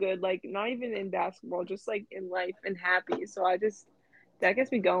feel good. Like not even in basketball, just like in life and happy. So that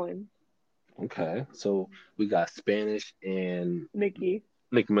gets me going. Okay, so we got Spanish and Nicki.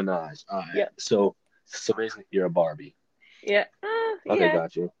 Nicki Minaj. All right, Yep. so basically you're a Barbie. Yeah. Okay, Yeah.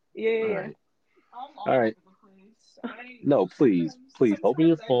 got you. Yeah. All Yeah. right, I'm all all right. over the place. I No, please, please open sometimes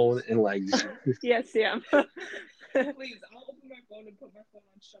your I phone just and like, Yes, Sam. please I'll open my phone and put my phone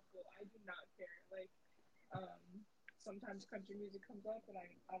on shuffle. I do not care. Like um sometimes country music comes up and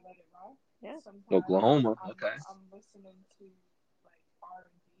I let it rock. Yeah. Sometimes Oklahoma. Okay. I'm listening to like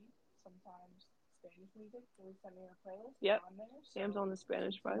R&B. Sometimes Spanish music. So we send me a playlist. Yep. On there. So Sam's on the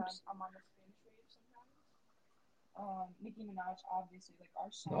Spanish vibes. I'm on the Spanish wave sometimes. Nicki Minaj, obviously, like our Oh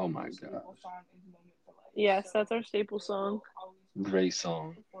song, my our God. staple song is "Moment for Life." Yes, So that's our staple song. Great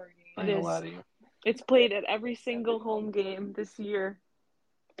song. Before a game. I It ain't gonna is. lie to you. It's played at every single home game this year.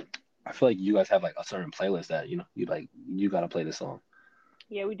 I feel like you guys have like a certain playlist that you gotta play this song.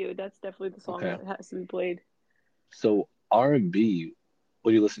 Yeah, we do. That's definitely the song Okay. that has to be played. So R&B,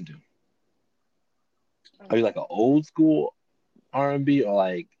 what do you listen to? Are you like an old school R&B or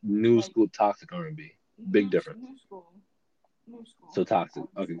like new school toxic R&B? Big difference. New school. So toxic.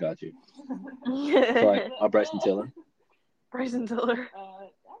 Okay, got you. So like Bryson Bryson Tiller. Tiller. I got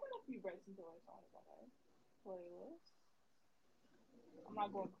a few Bryson Tiller songs on my playlist. I'm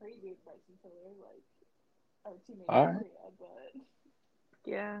not going crazy with Bryson Tiller, like our teammate All right. Victoria, but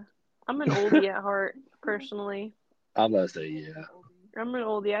Yeah. I'm an oldie at heart, personally. I'm about to say yeah. I'm an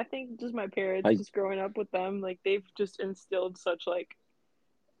oldie. I think just my parents, I just growing up with them, like they've just instilled such like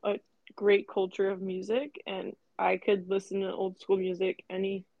a great culture of music, and I could listen to old school music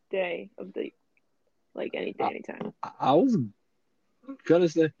any day of the like any day, I, anytime. I was gonna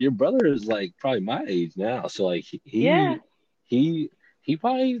say your brother is like probably my age now, so like Yeah. he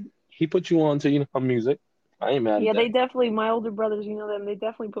probably he put you on to music. I ain't mad at Yeah, they that. definitely my older brothers, you know them, they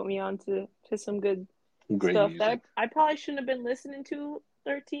definitely put me on to some good Great stuff that music. I probably shouldn't have been listening to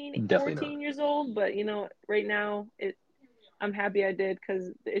 13, Definitely not. 14 years old, but right now I'm happy I did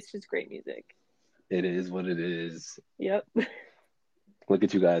because it's just great music. It is what it is. Yep. Look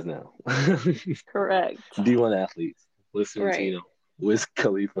at you guys now. Correct. D1 athletes listening to Right. Wiz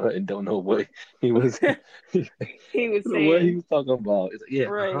Khalifa and don't know what he was He was what he saying. was talking about. It's like, yeah,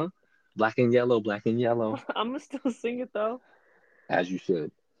 Right. black and yellow, black and yellow, I'm gonna still sing it though. as you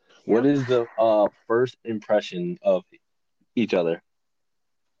should. What Yep. is the first impression of each other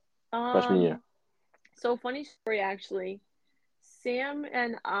freshman year? Um, so funny story actually. Sam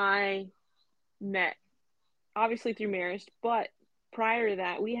and I met obviously through Marist, but prior to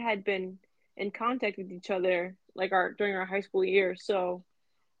that, we had been in contact with each other like our during our high school year. So,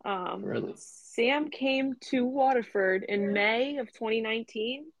 Really? Sam came to Waterford in May of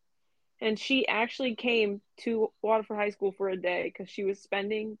 2019, and she actually came to Waterford High School for a day because she was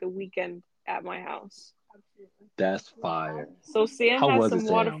spending the weekend at my house. That's fire. So Sam How has was it, some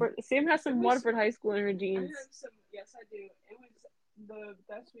Sam? Waterford High School in her I genes. have some. Yes, I do. It was the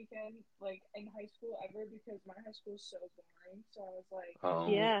best weekend like in high school ever because my high school is so boring. So I was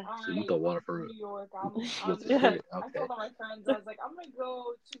like, Yeah. So you thought Waterford New York. was the Yeah. shit. I Okay. told all my friends I was like, I'm gonna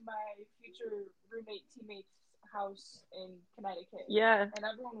go to my future roommate teammate's house in Connecticut. Yeah. And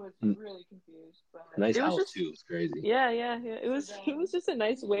everyone was really confused, but Nice It was house just too. It's crazy. yeah. It was just a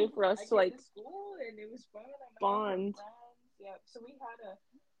nice way for us to like to school and it was fun. bond. Yeah, so we had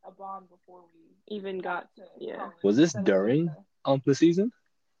a bond before we Even got college. Was this during the season,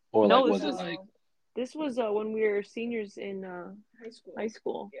 or No, like this was it was like this was when we were seniors in high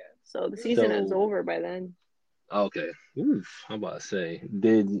school. Yeah. So the season is so? over by then. Okay. Oof, I'm about to say,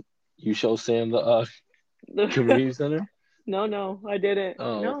 did you show Sam the community center? No, I didn't.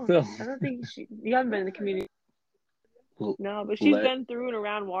 Oh, No, I don't think you haven't been in the community. No, but she's let been through and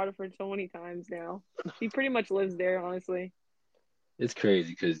around Waterford so many times now. She pretty much lives there, honestly. it's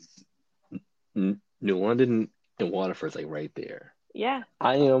crazy because New London and Waterford's like right there. Yeah.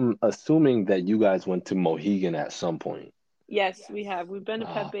 I am assuming that you guys went to Mohegan at some point. Yes, we have. We've been to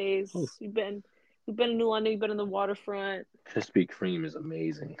Pet Bays. Oh, We've been in New London. We've been in the waterfront. Krispy Kreme is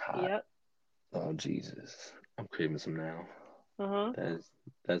amazing. Hot. Yep. Oh Jesus, I'm craving some now. Uh-huh.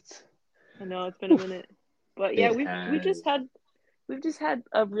 That's. I know it's been a Oof, minute. But yeah, it we've has. just had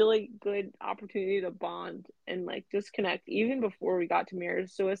a really good opportunity to bond and like just connect even before we got to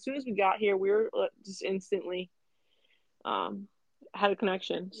Mirrors. So as soon as we got here, we were just instantly had a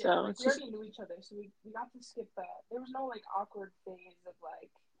connection. Yeah, so like, it's we just already knew each other, so we got to skip that. There was no like awkward phase of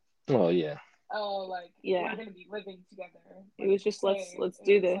like, Oh yeah. We're gonna be living together. It was just let's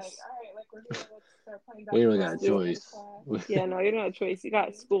do this. Like, all right, like we're here, let's start playing We don't basketball. got a choice. Yeah, no, you don't have a choice. You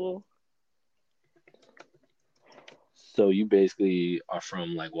got school. So you basically are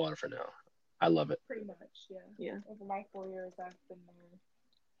from like Waterford now. I love it. Pretty much, yeah. Yeah. Over my 4 years, I've been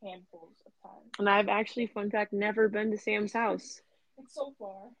there handfuls of times. And I've actually, fun fact, never been to Sam's house. It's so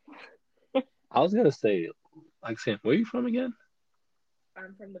far. I was gonna say, like Sam, where are you from again?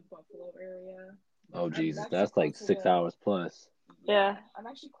 I'm from the Buffalo area. Oh Jesus, that's like 6 hours plus. Yeah. I'm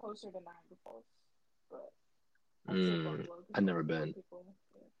actually closer to Niagara Falls, but I've never been.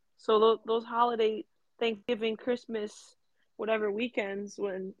 So those Thanksgiving, Christmas, whatever weekends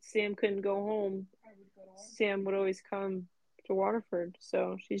when Sam couldn't go home, Sam would always come to Waterford.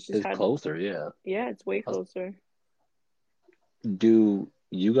 So she's just It's had, closer, yeah. yeah, it's way closer. Do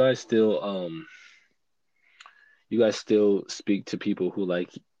you guys still speak to people who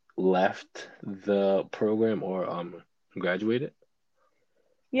like left the program or graduated?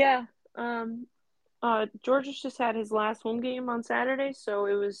 Yeah. George's just had his last home game on Saturday, so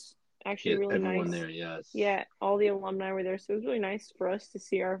it was actually Yeah, really everyone nice. there, yes. Yeah, all the alumni were there, so it was really nice for us to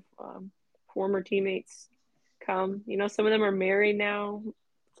see our former teammates come. You know, some of them are married now,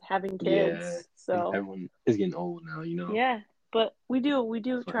 having Yeah, kids. So everyone is getting old now, yeah, but we do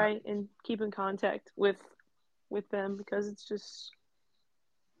That's what try happens. and keep in contact with them because it's just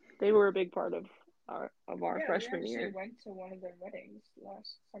they were a big part of our freshman we year. actually went to one of their weddings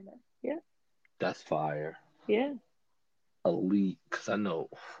last summer. Yeah, That's fire. yeah, Elite, because I know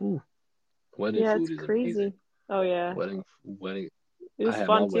wedding yeah. It's food is amazing. crazy. Oh yeah, Wedding. it I was had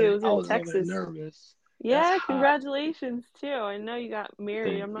my fun too. It wedding. was I in was over there Texas. nervous. That's Yeah, hot. congratulations too. I know you got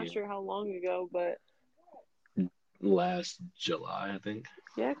married. Thank I'm not you. sure how long ago, but Last July, I think.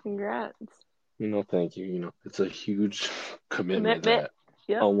 yeah, congrats. Thank you. It's a huge commitment Commitment. that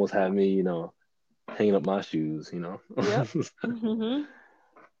Yep. almost had me, hanging up my shoes. Yep. Mhm.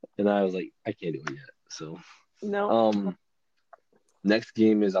 And I was like, I can't do it yet. So, No. um, next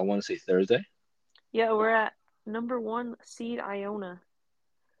game is I want to say Thursday. Yeah, we're at number 1 seed Iona.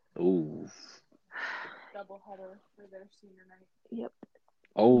 Ooh. Double header for their senior night. Yep.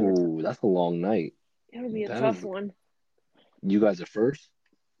 Oh, that's a long night. It'll be a That tough is. one. You guys are first,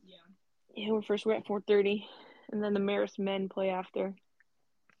 Yeah. Yeah, we're at 4:30, and then the Marist men play after.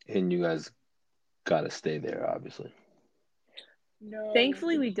 and you guys got to stay there, obviously. No,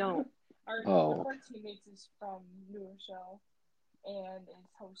 Thankfully, we don't. one of Oh, our teammates is from New Rochelle and is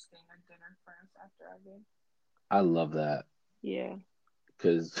hosting a dinner for us after our game. I love that Yeah.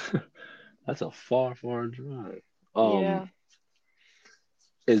 because that's a far, far drive. Yeah.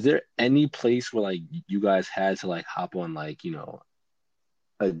 Is there any place where like you guys had to like hop on like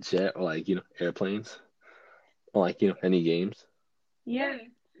a jet or like airplanes or like any games? Yeah.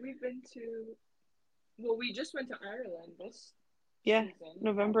 We've been to. Well, we just went to Ireland this Yeah. season.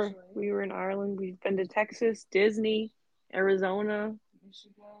 November. Actually. We were in Ireland. We've been to Texas, Disney, Arizona,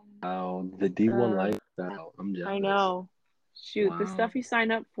 Michigan. Oh, the D1 Uh, lifestyle. I'm I jealous. know. Shoot, the Wow. stuff you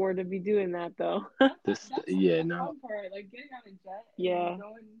sign up for to be doing that though. That's like Yeah, the no. fun part, like getting on a jet and Yeah.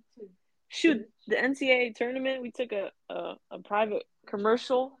 going to. Shoot, the NCAA tournament, we took a private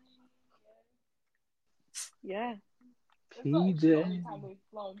commercial. Yeah. That's actually the only PJ. time we've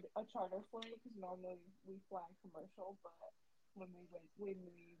flown a charter flight because normally we fly commercial. But when we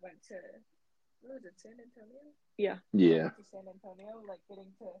went to what was it, San Antonio? Yeah. Yeah. To San Antonio, like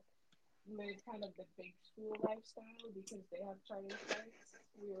getting to live kind of the big school lifestyle because they have charter flights.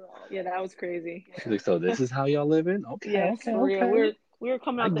 We were all Yeah, that was crazy. She's like, so this is how y'all living? Okay, Yes, okay, for real. okay. We were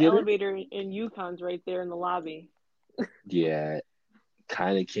coming I out the get it. elevator in Yukon's right there in the lobby. Yeah,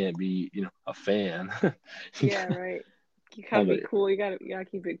 kind of can't be, a fan. Yeah, right. You I'm gotta be like, cool. You gotta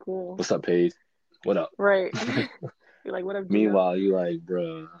keep it cool. what's up, Paige? What up? Right. You're like, what up, Gino? Meanwhile, you like,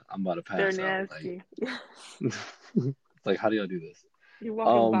 bruh, I'm about to They're pass out. Like, nasty. it's like, how do y'all do this? You're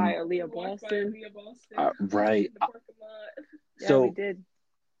walking by Um, Aaliyah Boston. right. in the parking lot. Yeah, we So, did.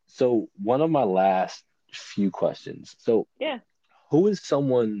 so one of my last few questions. So, Yeah. who is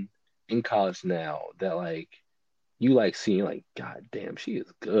someone in college now that like you like seeing like, God damn, she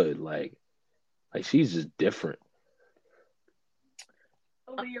is good. Like she's just different.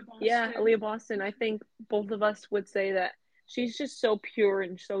 Aaliyah Boston. Yeah, Aaliyah Boston. I think both of us would say that she's just so pure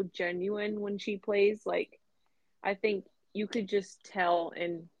and so genuine when she plays. Like, I think you could just tell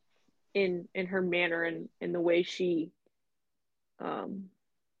in her manner and in the way she um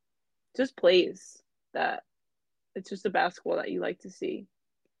just plays that it's just a basketball that you like to see,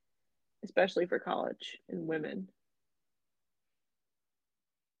 especially for college and women.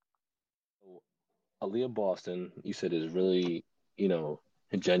 So, Aaliyah Boston, you said is really,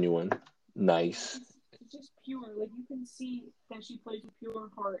 genuine, nice. It's just pure. Like you can see that she plays with pure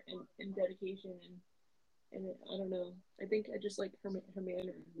heart and dedication and I don't know. I think I just like her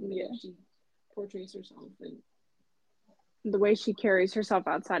manner. Yeah, she portrays herself and The way she carries herself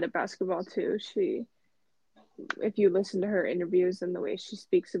outside of basketball too. If you listen to her interviews and the way she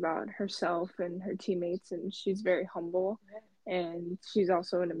speaks about herself and her teammates, and she's very humble, and she's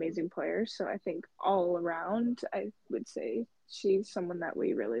also an amazing player. So I think all around, I would say she's someone that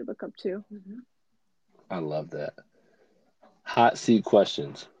we really look up to. I love that. Hot seat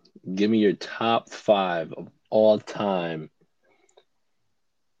questions. Give me your top five of all time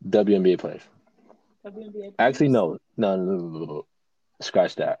WNBA players. WNBA Actually, players. no.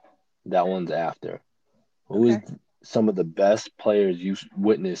 Scratch that. That one's after. Who is Okay. some of the best players you've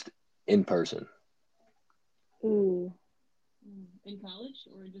witnessed in person? Ooh. In college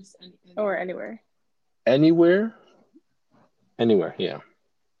or just Or anywhere? anywhere. Anywhere? Anywhere, yeah.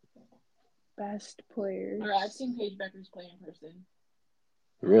 Best All right, I've players. seen Paige Beckers play in person.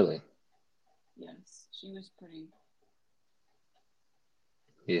 Really? Yes, she was pretty.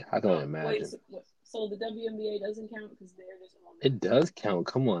 Yeah, I can only Wait, imagine. so the WNBA doesn't count because they're just a It women's. does count.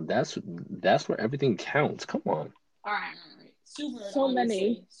 Come on, that's where everything counts. Come on. All right. Super, So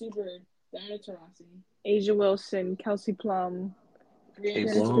many. obviously. Super. Diana Taurasi. Asia Wilson, Kelsey Plum, Brianna Hey,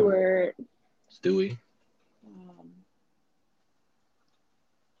 Jenna Blum, Stewart. Stewart. Stewie. Um,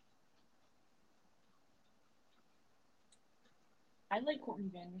 I like Courtney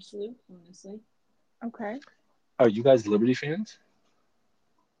Vandersloot, honestly. Okay. Are you guys Liberty fans?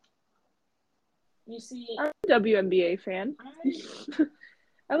 You see, I'm a WNBA fan. I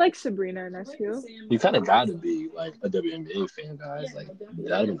I like Sabrina I like to Ionescu. say I'm You a kind of got to Basketball be like fan. a WNBA fan, Yeah, guys. Like no, that'd have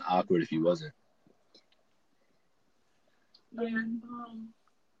definitely. been awkward if you wasn't. Yeah. Um,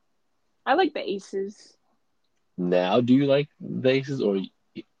 I like the Aces. Now, do you like the Aces or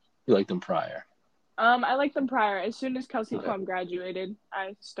you like them prior? I liked them prior. As soon as Kelsey Okay. Plum graduated,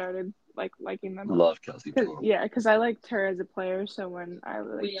 I started liking them. Love Kelsey Plum. Cause I liked her as a player. So when I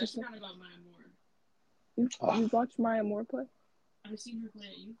Wait, just I forgot about Maya Moore. Oh, you watched Maya Moore play? I've seen her play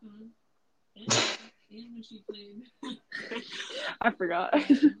at UConn. And when she played. I forgot.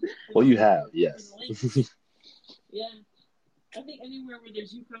 well, you have, For the yes. Lynx. Yeah. I think anywhere where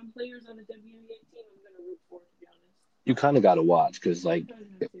there's UConn players on the WNBA team, I'm going to root for, to be honest. You kind of got to watch because You like kind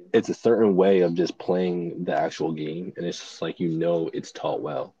of have to. it's a certain way of just playing the actual game, and it's just like it's taught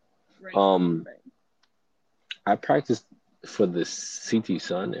well. Right. Um, Right. I practiced for the CT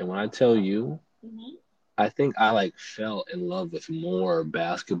Sun, and when I tell you, Mm-hmm. I think I like fell in love with more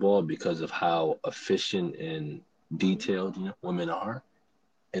basketball because of how efficient and Mm-hmm. detailed women are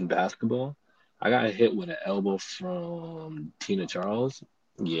in basketball. I got hit with an elbow from Tina Charles.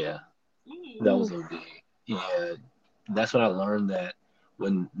 Yeah, that Mm-hmm. was Ooh. OD. Yeah, that's when I learned that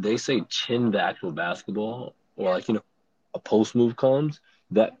when they say chin the actual basketball or Yeah. like a post move comes,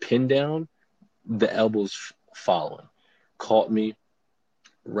 that pin down, the elbows following caught me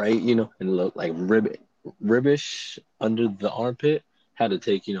right, and looked like ribbish under the armpit. Had to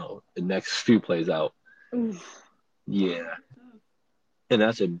take the next few plays out. Oof. Oh, Yeah,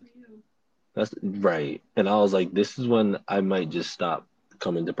 that's tough. and Good for you. that's right. And I was like, this is when I might just stop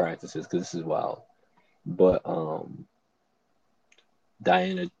coming to practices because this is wild. But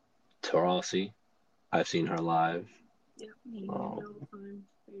Diana Taurasi, I've seen her live. Yeah, she's Um, your all-time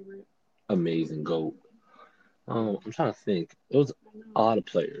favorite. amazing goat. I'm trying to think. It was I a know. lot of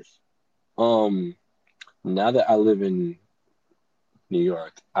players. Um, now that I live in New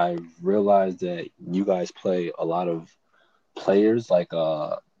York, I realized that you guys play a lot of players. Like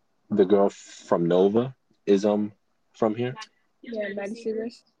the girl from Nova is from here. Yeah, Yeah, Maddie Maddie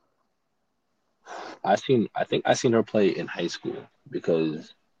Severs. Severs. I think I seen her play in high school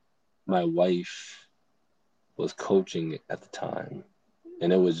because my wife was coaching at the time,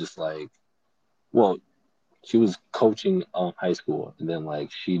 and it was just like, well, she was coaching high school, and then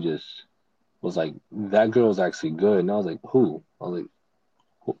like she just was like, that girl's actually good, and I was like, who? I was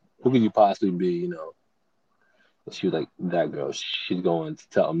like, who could you possibly be? She was like, that girl. She's going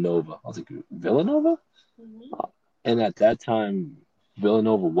to Nova. I was like, Villanova? Mm-hmm. And at that time,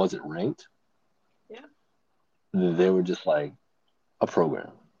 Villanova wasn't ranked. Yeah. They were just like a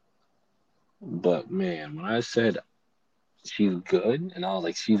program. But man, when I said she's good, and I was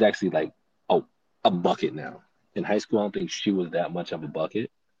like, she's actually like a bucket now. In high school, I don't think she was that much of a bucket,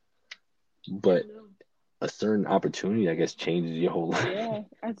 Yeah, but no. a certain opportunity, I guess, changes your whole life. Yeah,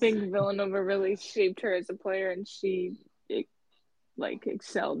 I think Villanova really shaped her as a player, and she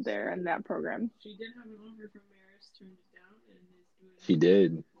excelled there in that program. She did have an offer from Marist, turned it down, and is She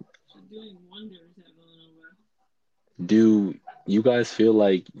did. she's doing wonders at Villanova. Do you guys feel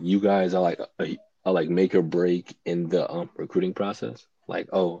like you guys are like a like make or break in the recruiting process? Like,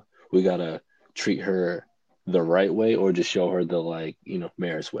 oh, we gotta treat her the right way, or just show her the like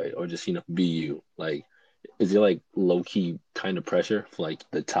Maris way, or just be you. Like, is it like low key kind of pressure for like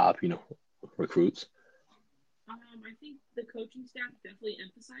the top recruits? I think the coaching staff definitely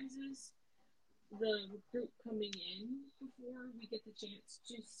emphasizes the recruit coming in before we get the chance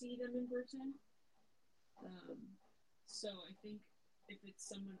to see them in person. Um, so I think if it's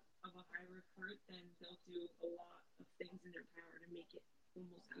someone of a high recruit, then they'll do a lot of things in their power to make it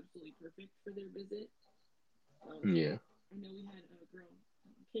almost absolutely perfect for their visit. Yeah. I know we had a girl,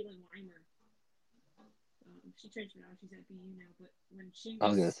 Caitlin Weimer, She transferred out. She's at BU now. But when she I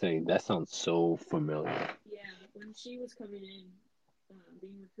was gonna was, say that sounds so familiar. yeah, when she was coming in,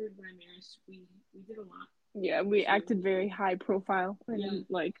 being recruited by Marist, we did a lot. Yeah, we acted very high profile, and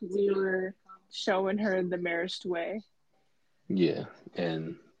like we were showing her the Marist way. Yeah,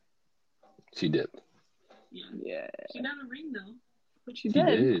 and she did. Yeah. She got a ring though. She She did.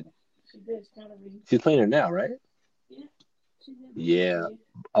 did. She did. She got a ring. She's playing her now, right? Yeah. She did. Yeah.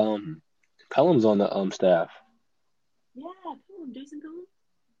 Pelham's on the staff. Yeah, Pelham, Jason Pelham.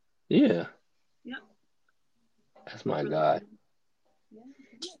 Yeah, Yep. that's my guy. Yeah,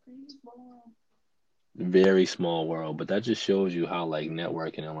 crazy small. Very small world, but that just shows you how like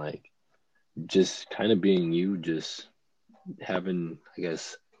networking and like just kind of being you, just having, I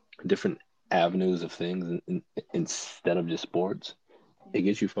guess, different avenues of things instead of just sports, it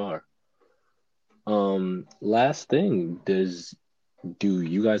gets you far. Last thing, do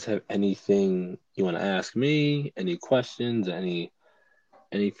you guys have anything you want to ask me? Any questions?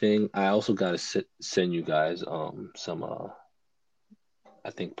 Anything? I also got to send you guys some I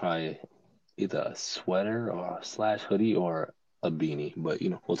think probably either a sweater or slash hoodie or a beanie, but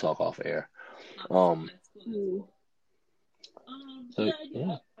we'll talk off air. Um, That's cool. so Yeah, I do.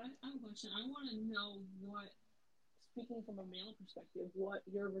 yeah. I have a question. I want to know what, speaking from a male perspective, what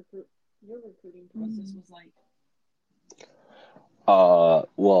your recruiting process was like.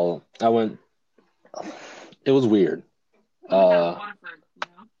 Well, I went. It was weird. Waterford,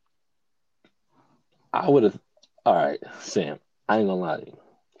 I would have. All right, Sam. I ain't gonna lie to you.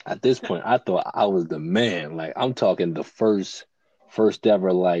 At this point, I thought I was the man. Like I'm talking the first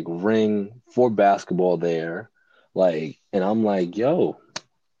ever like ring for basketball there. Like, and I'm like, yo,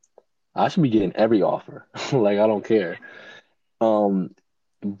 I should be getting every offer. Like I don't care. Um,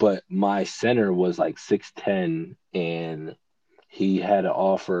 but my center was like 6'10", and he had an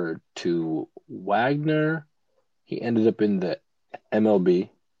offer to Wagner. He ended up in the MLB,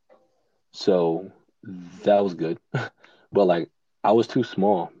 so that was good. But like I was too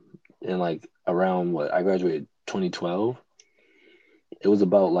small, and like around what I graduated 2012, it was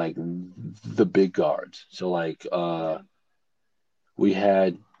about like the big guards. So like we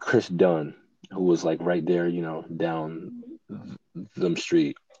had Chris Dunn, who was like right there, down them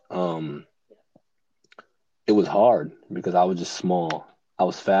street. Um, it was hard because I was just small. I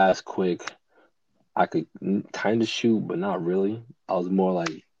was fast, quick. I could kind of shoot, but not really. I was more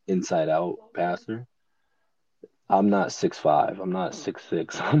like inside out passer. I'm not 6'5". I'm not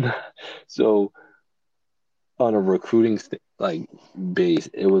 6'6". I'm not, so on a recruiting like base,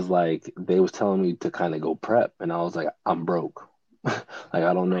 it was like they was telling me to kind of go prep, and I was like, I'm broke. Like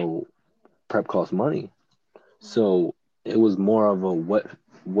I don't know, prep costs money. So it was more of a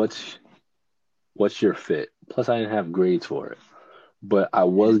what's what's your fit. Plus, I didn't have grades for it, but I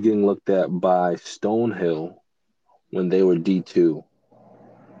was getting looked at by Stonehill when they were D2.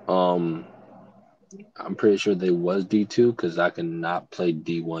 Um, I'm pretty sure they was D2 because I could not play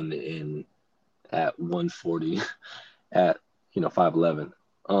D1 in at 140 at 5'11".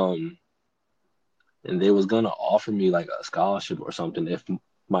 Um, and they was gonna offer me like a scholarship or something if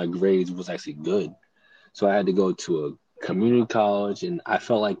my grades was actually good. So I had to go to a community college, and I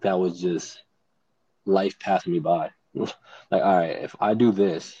felt like that was just life passing me by. Like, all right, if I do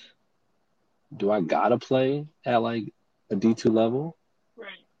this, do I gotta play at like a D2 level? Right.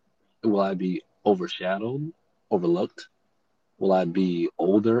 Will I be overshadowed, overlooked? Will I be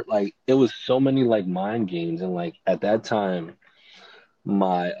older? Like it was so many like mind games, and like at that time,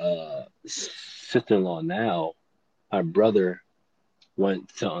 my sister-in-law now, my brother went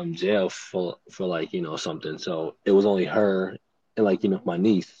to jail for like something. So it was only her and like my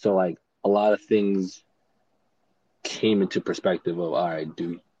niece. So like a lot of things came into perspective of, all right,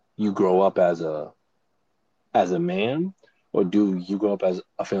 do you grow up as a man, or do you grow up as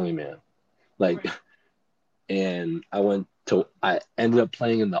a family man? Like, Right. and I ended up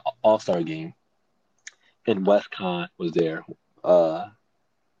playing in the All-Star game, and WestCon was there, uh,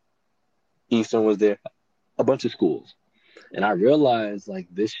 Eastern was there, a bunch of schools. And I realized like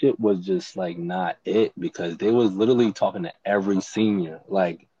this shit was just like not it, because they was literally talking to every senior,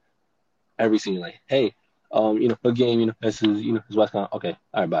 like, hey, a game, this is, it's WestCon. Okay,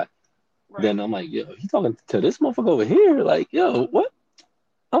 all right, bye. Right. Then I'm like, yo, he talking to this motherfucker over here. Like, yo, what?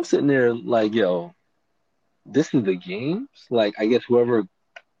 I'm sitting there like, yo, this is the games. Like, I guess whoever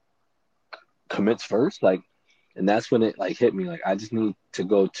commits first, like, and that's when it like hit me. Like, I just need to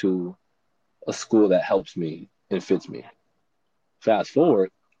go to a school that helps me and fits me. Fast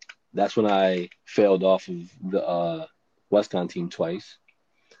forward, that's when I failed off of the WestCon team twice.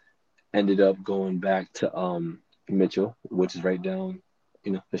 Ended up going back to Mitchell, which is right down,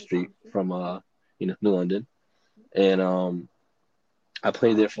 the street from New London. and I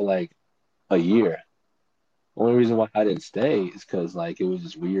played there for like a year. Only reason why I didn't stay is because like it was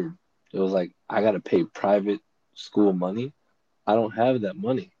just weird. It was like I gotta pay private school money. I don't have that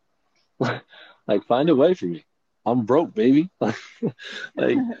money. Like find a way for me. I'm broke, baby.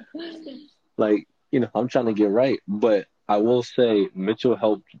 Like I'm trying to get right. But I will say Mitchell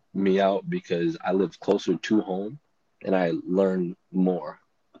helped me out because I lived closer to home and I learned more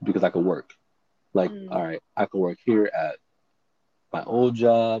because I could work. Like, all Mm. right, I could work here at my old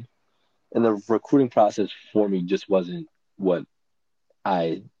job. And the recruiting process for me just wasn't what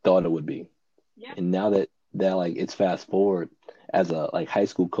I thought it would be. Yeah. And now that like it's fast forward as a like high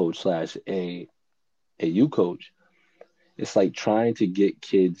school coach slash a U coach, it's like trying to get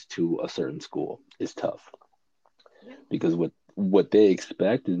kids to a certain school is tough Yeah. because what they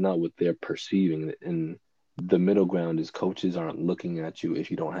expect is not what they're perceiving, and the middle ground is coaches aren't looking at you if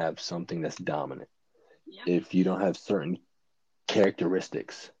you don't have something that's dominant, Yeah. if you don't have certain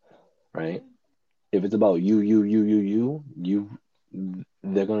characteristics, right? Yeah. If it's about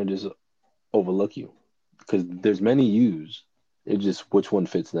they're gonna just overlook you because there's many yous. It's just which one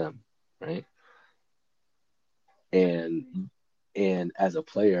fits them, right? I And agree. and as a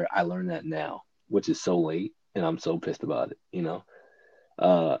player, I learned that now, which is so late, and I'm so pissed about it.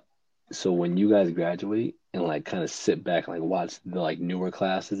 Uh, so when you guys graduate and like kind of sit back and like watch the like newer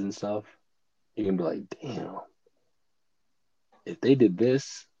classes and stuff, you can be like, damn, if they did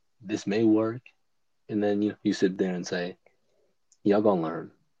this, this may work. And then you sit there and say, y'all gonna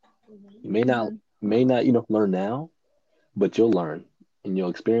learn. Mm-hmm. You may not learn now, but you'll learn and you'll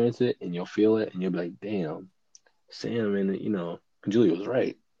experience it and you'll feel it and you'll be like, damn, Sam and Julia was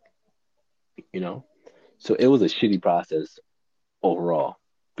right, you know. So it was a shitty process overall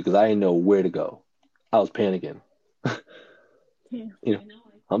because I didn't know where to go. I was panicking. Yeah. You know, I know.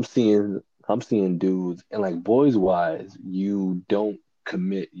 I'm seeing I'm seeing dudes and like boys wise, you don't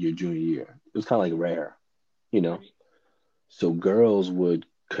commit your junior year. It was kind of like rare, you know. Right. So girls would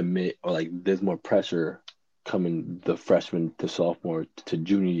commit or like there's more pressure coming the freshman to sophomore to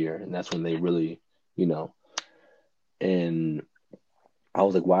junior year, and that's when they really, you know. And I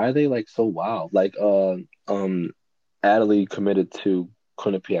was like, why are they like so wild? Like Adley committed to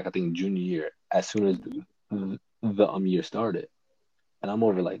Quinnipiac, I think junior year, as soon as Mm-hmm. the year started. And I'm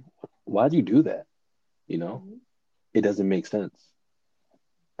over like, why'd you do that? You know, Mm-hmm. it doesn't make sense.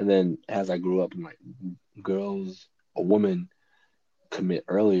 And then as I grew up, I'm like, girls, a woman commit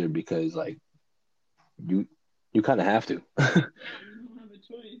earlier because like you you kind of have to. Yeah. You don't have a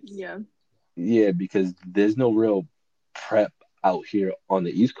choice. Yeah. Yeah, because there's no real prep out here on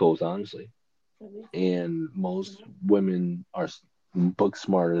the East Coast, honestly. At least, And most no. women are book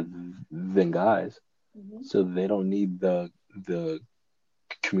smarter than guys, Mm-hmm. so they don't need the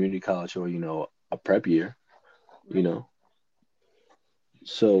community college or a prep year, you Right. know.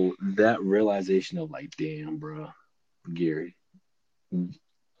 So that realization of like, damn, bro, Gary,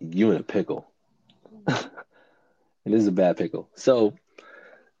 you in a pickle, Mm-hmm. and this is a bad pickle. So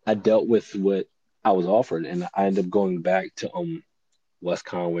I dealt with what I was offered, and I ended up going back to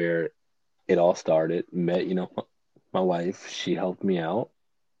WestCon where it all started. Met my wife, she helped me out,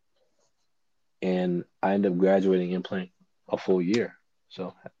 and I ended up graduating and playing a full year.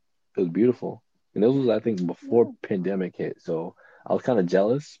 So it was beautiful, and this was I think before Yeah. pandemic hit. So I was kind of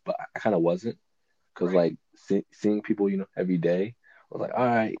jealous, but I kind of wasn't because Right. like seeing people every day I was like, all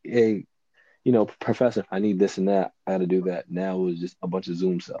right, hey, professor, I need this and that. I got to do that. Now it was just a bunch of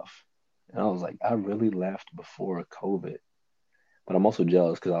Zoom stuff. And I was like, I really left before COVID, but I'm also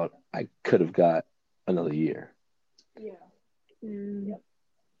jealous because I could have got another year. Yeah. Mm. Yep.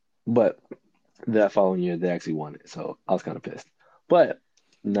 But that following year, they actually won it. So I was kind of pissed. But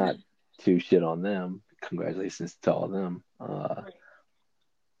not to shit on them. Congratulations to all of them. Right.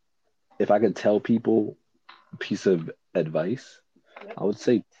 If I could tell people a piece of advice, Yep. I would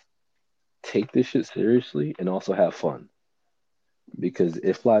say take this shit seriously and also have fun because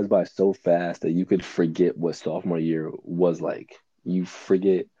it flies by so fast that you could forget what sophomore year was like. You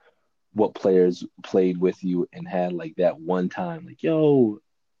forget what players played with you and had like that one time, like, yo,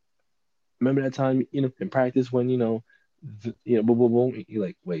 remember that time, in practice when, boom, boom, boom. You're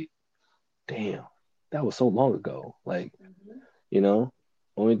like, wait, damn, that was so long ago. Like, Mm-hmm. you know,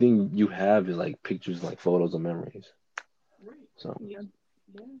 only thing you have is like pictures, like photos and memories. Right. So Yeah.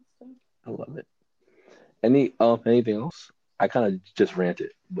 Yeah. So. I love it. Anything else? I kind of just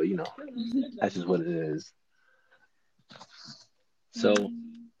ranted, but No, that's good that's though. just what it is. So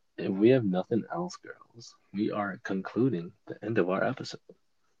Mm. if we have nothing else, girls, we are concluding the end of our episode.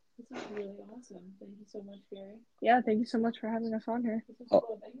 This is really awesome. Thank you so much, Gary. Yeah. Thank you so much for having us on here. This is Oh,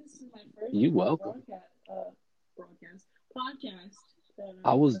 cool. I think this is my first you welcome. broadcast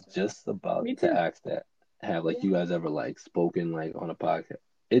I was Okay. just about Me to too. ask that. Have like you guys ever like spoken like on a podcast?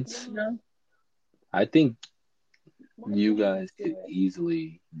 It's No, No. I think my you parents guys do could it.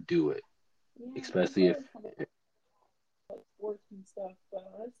 easily do it, Yeah, my especially if parents have like sports and stuff, but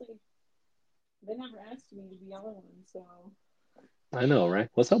honestly, they never asked me to be on one, so I know, right?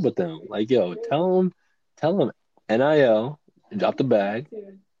 What's up with them? Like, yo, yeah, tell them NIL, drop the yeah, bag.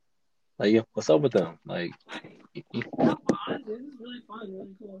 dude. Like, yo, what's up with them? Like, No, honestly, this is really fun,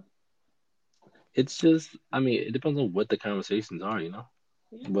 really cool. it's just, I mean, it depends on what the conversations are, you know?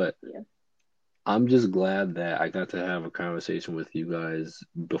 Yeah, But Yeah. I'm just glad that I got to have a conversation with you guys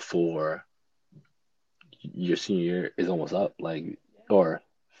before your senior year is almost up, like, yeah, or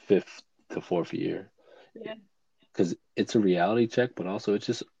fifth to fourth year. yeah, Because it's a reality check, but also it's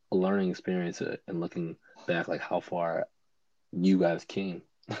just a learning experience and looking back, like how far you guys came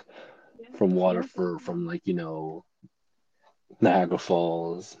yeah, from Yeah. Waterford, from like, Niagara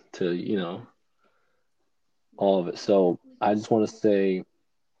Falls to, yeah. all of it. We're So definitely gonna do it.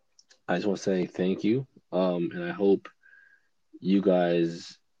 I just want to say thank you. And I hope you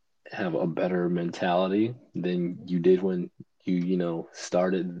guys have a better mentality than Yeah, you did when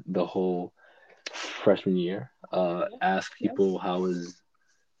started the whole freshman year. yeah, Ask Yes. people how is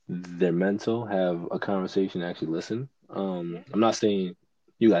their mental, have a conversation, actually listen. yeah. I'm not saying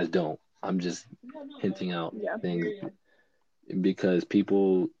you guys don't. I'm just No, no, hinting out Yeah. I hear things you. because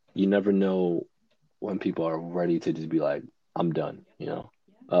people, you never know when people are ready to just be like, I'm done, Yep, you know.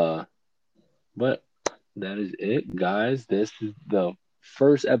 yeah, Uh, but that is it, guys. This is the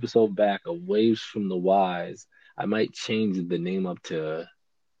first episode back of Waves from the Wise. I might change the name up to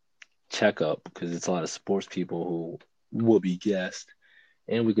Checkup because it's a lot of sports people who will be guests,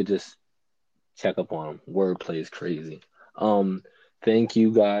 and we could just check up on them. Wordplay is crazy. Um, thank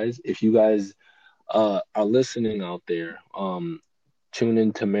you guys. If you guys are listening out there, tune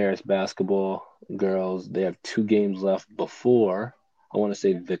in to Marist basketball girls. They have 2 games left before I want to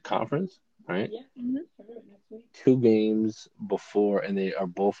say yeah, the conference, right? yeah. Hmm. Heard it next week. 2 games before, and they are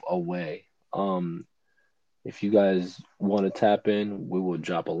both away. If you guys want to tap in, we will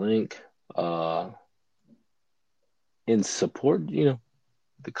drop a link. Uh, in support,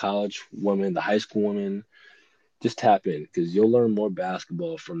 the college women, the high school women, just tap in because you'll learn more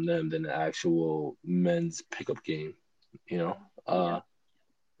basketball from them than the actual men's pickup game. You know, Yeah. uh, Yeah.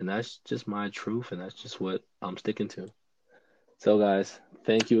 and that's just my truth, and that's just what I'm sticking to. So, guys,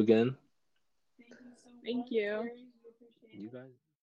 thank you again. Thank you so Thank much, you. Jerry. We appreciate You it. guys.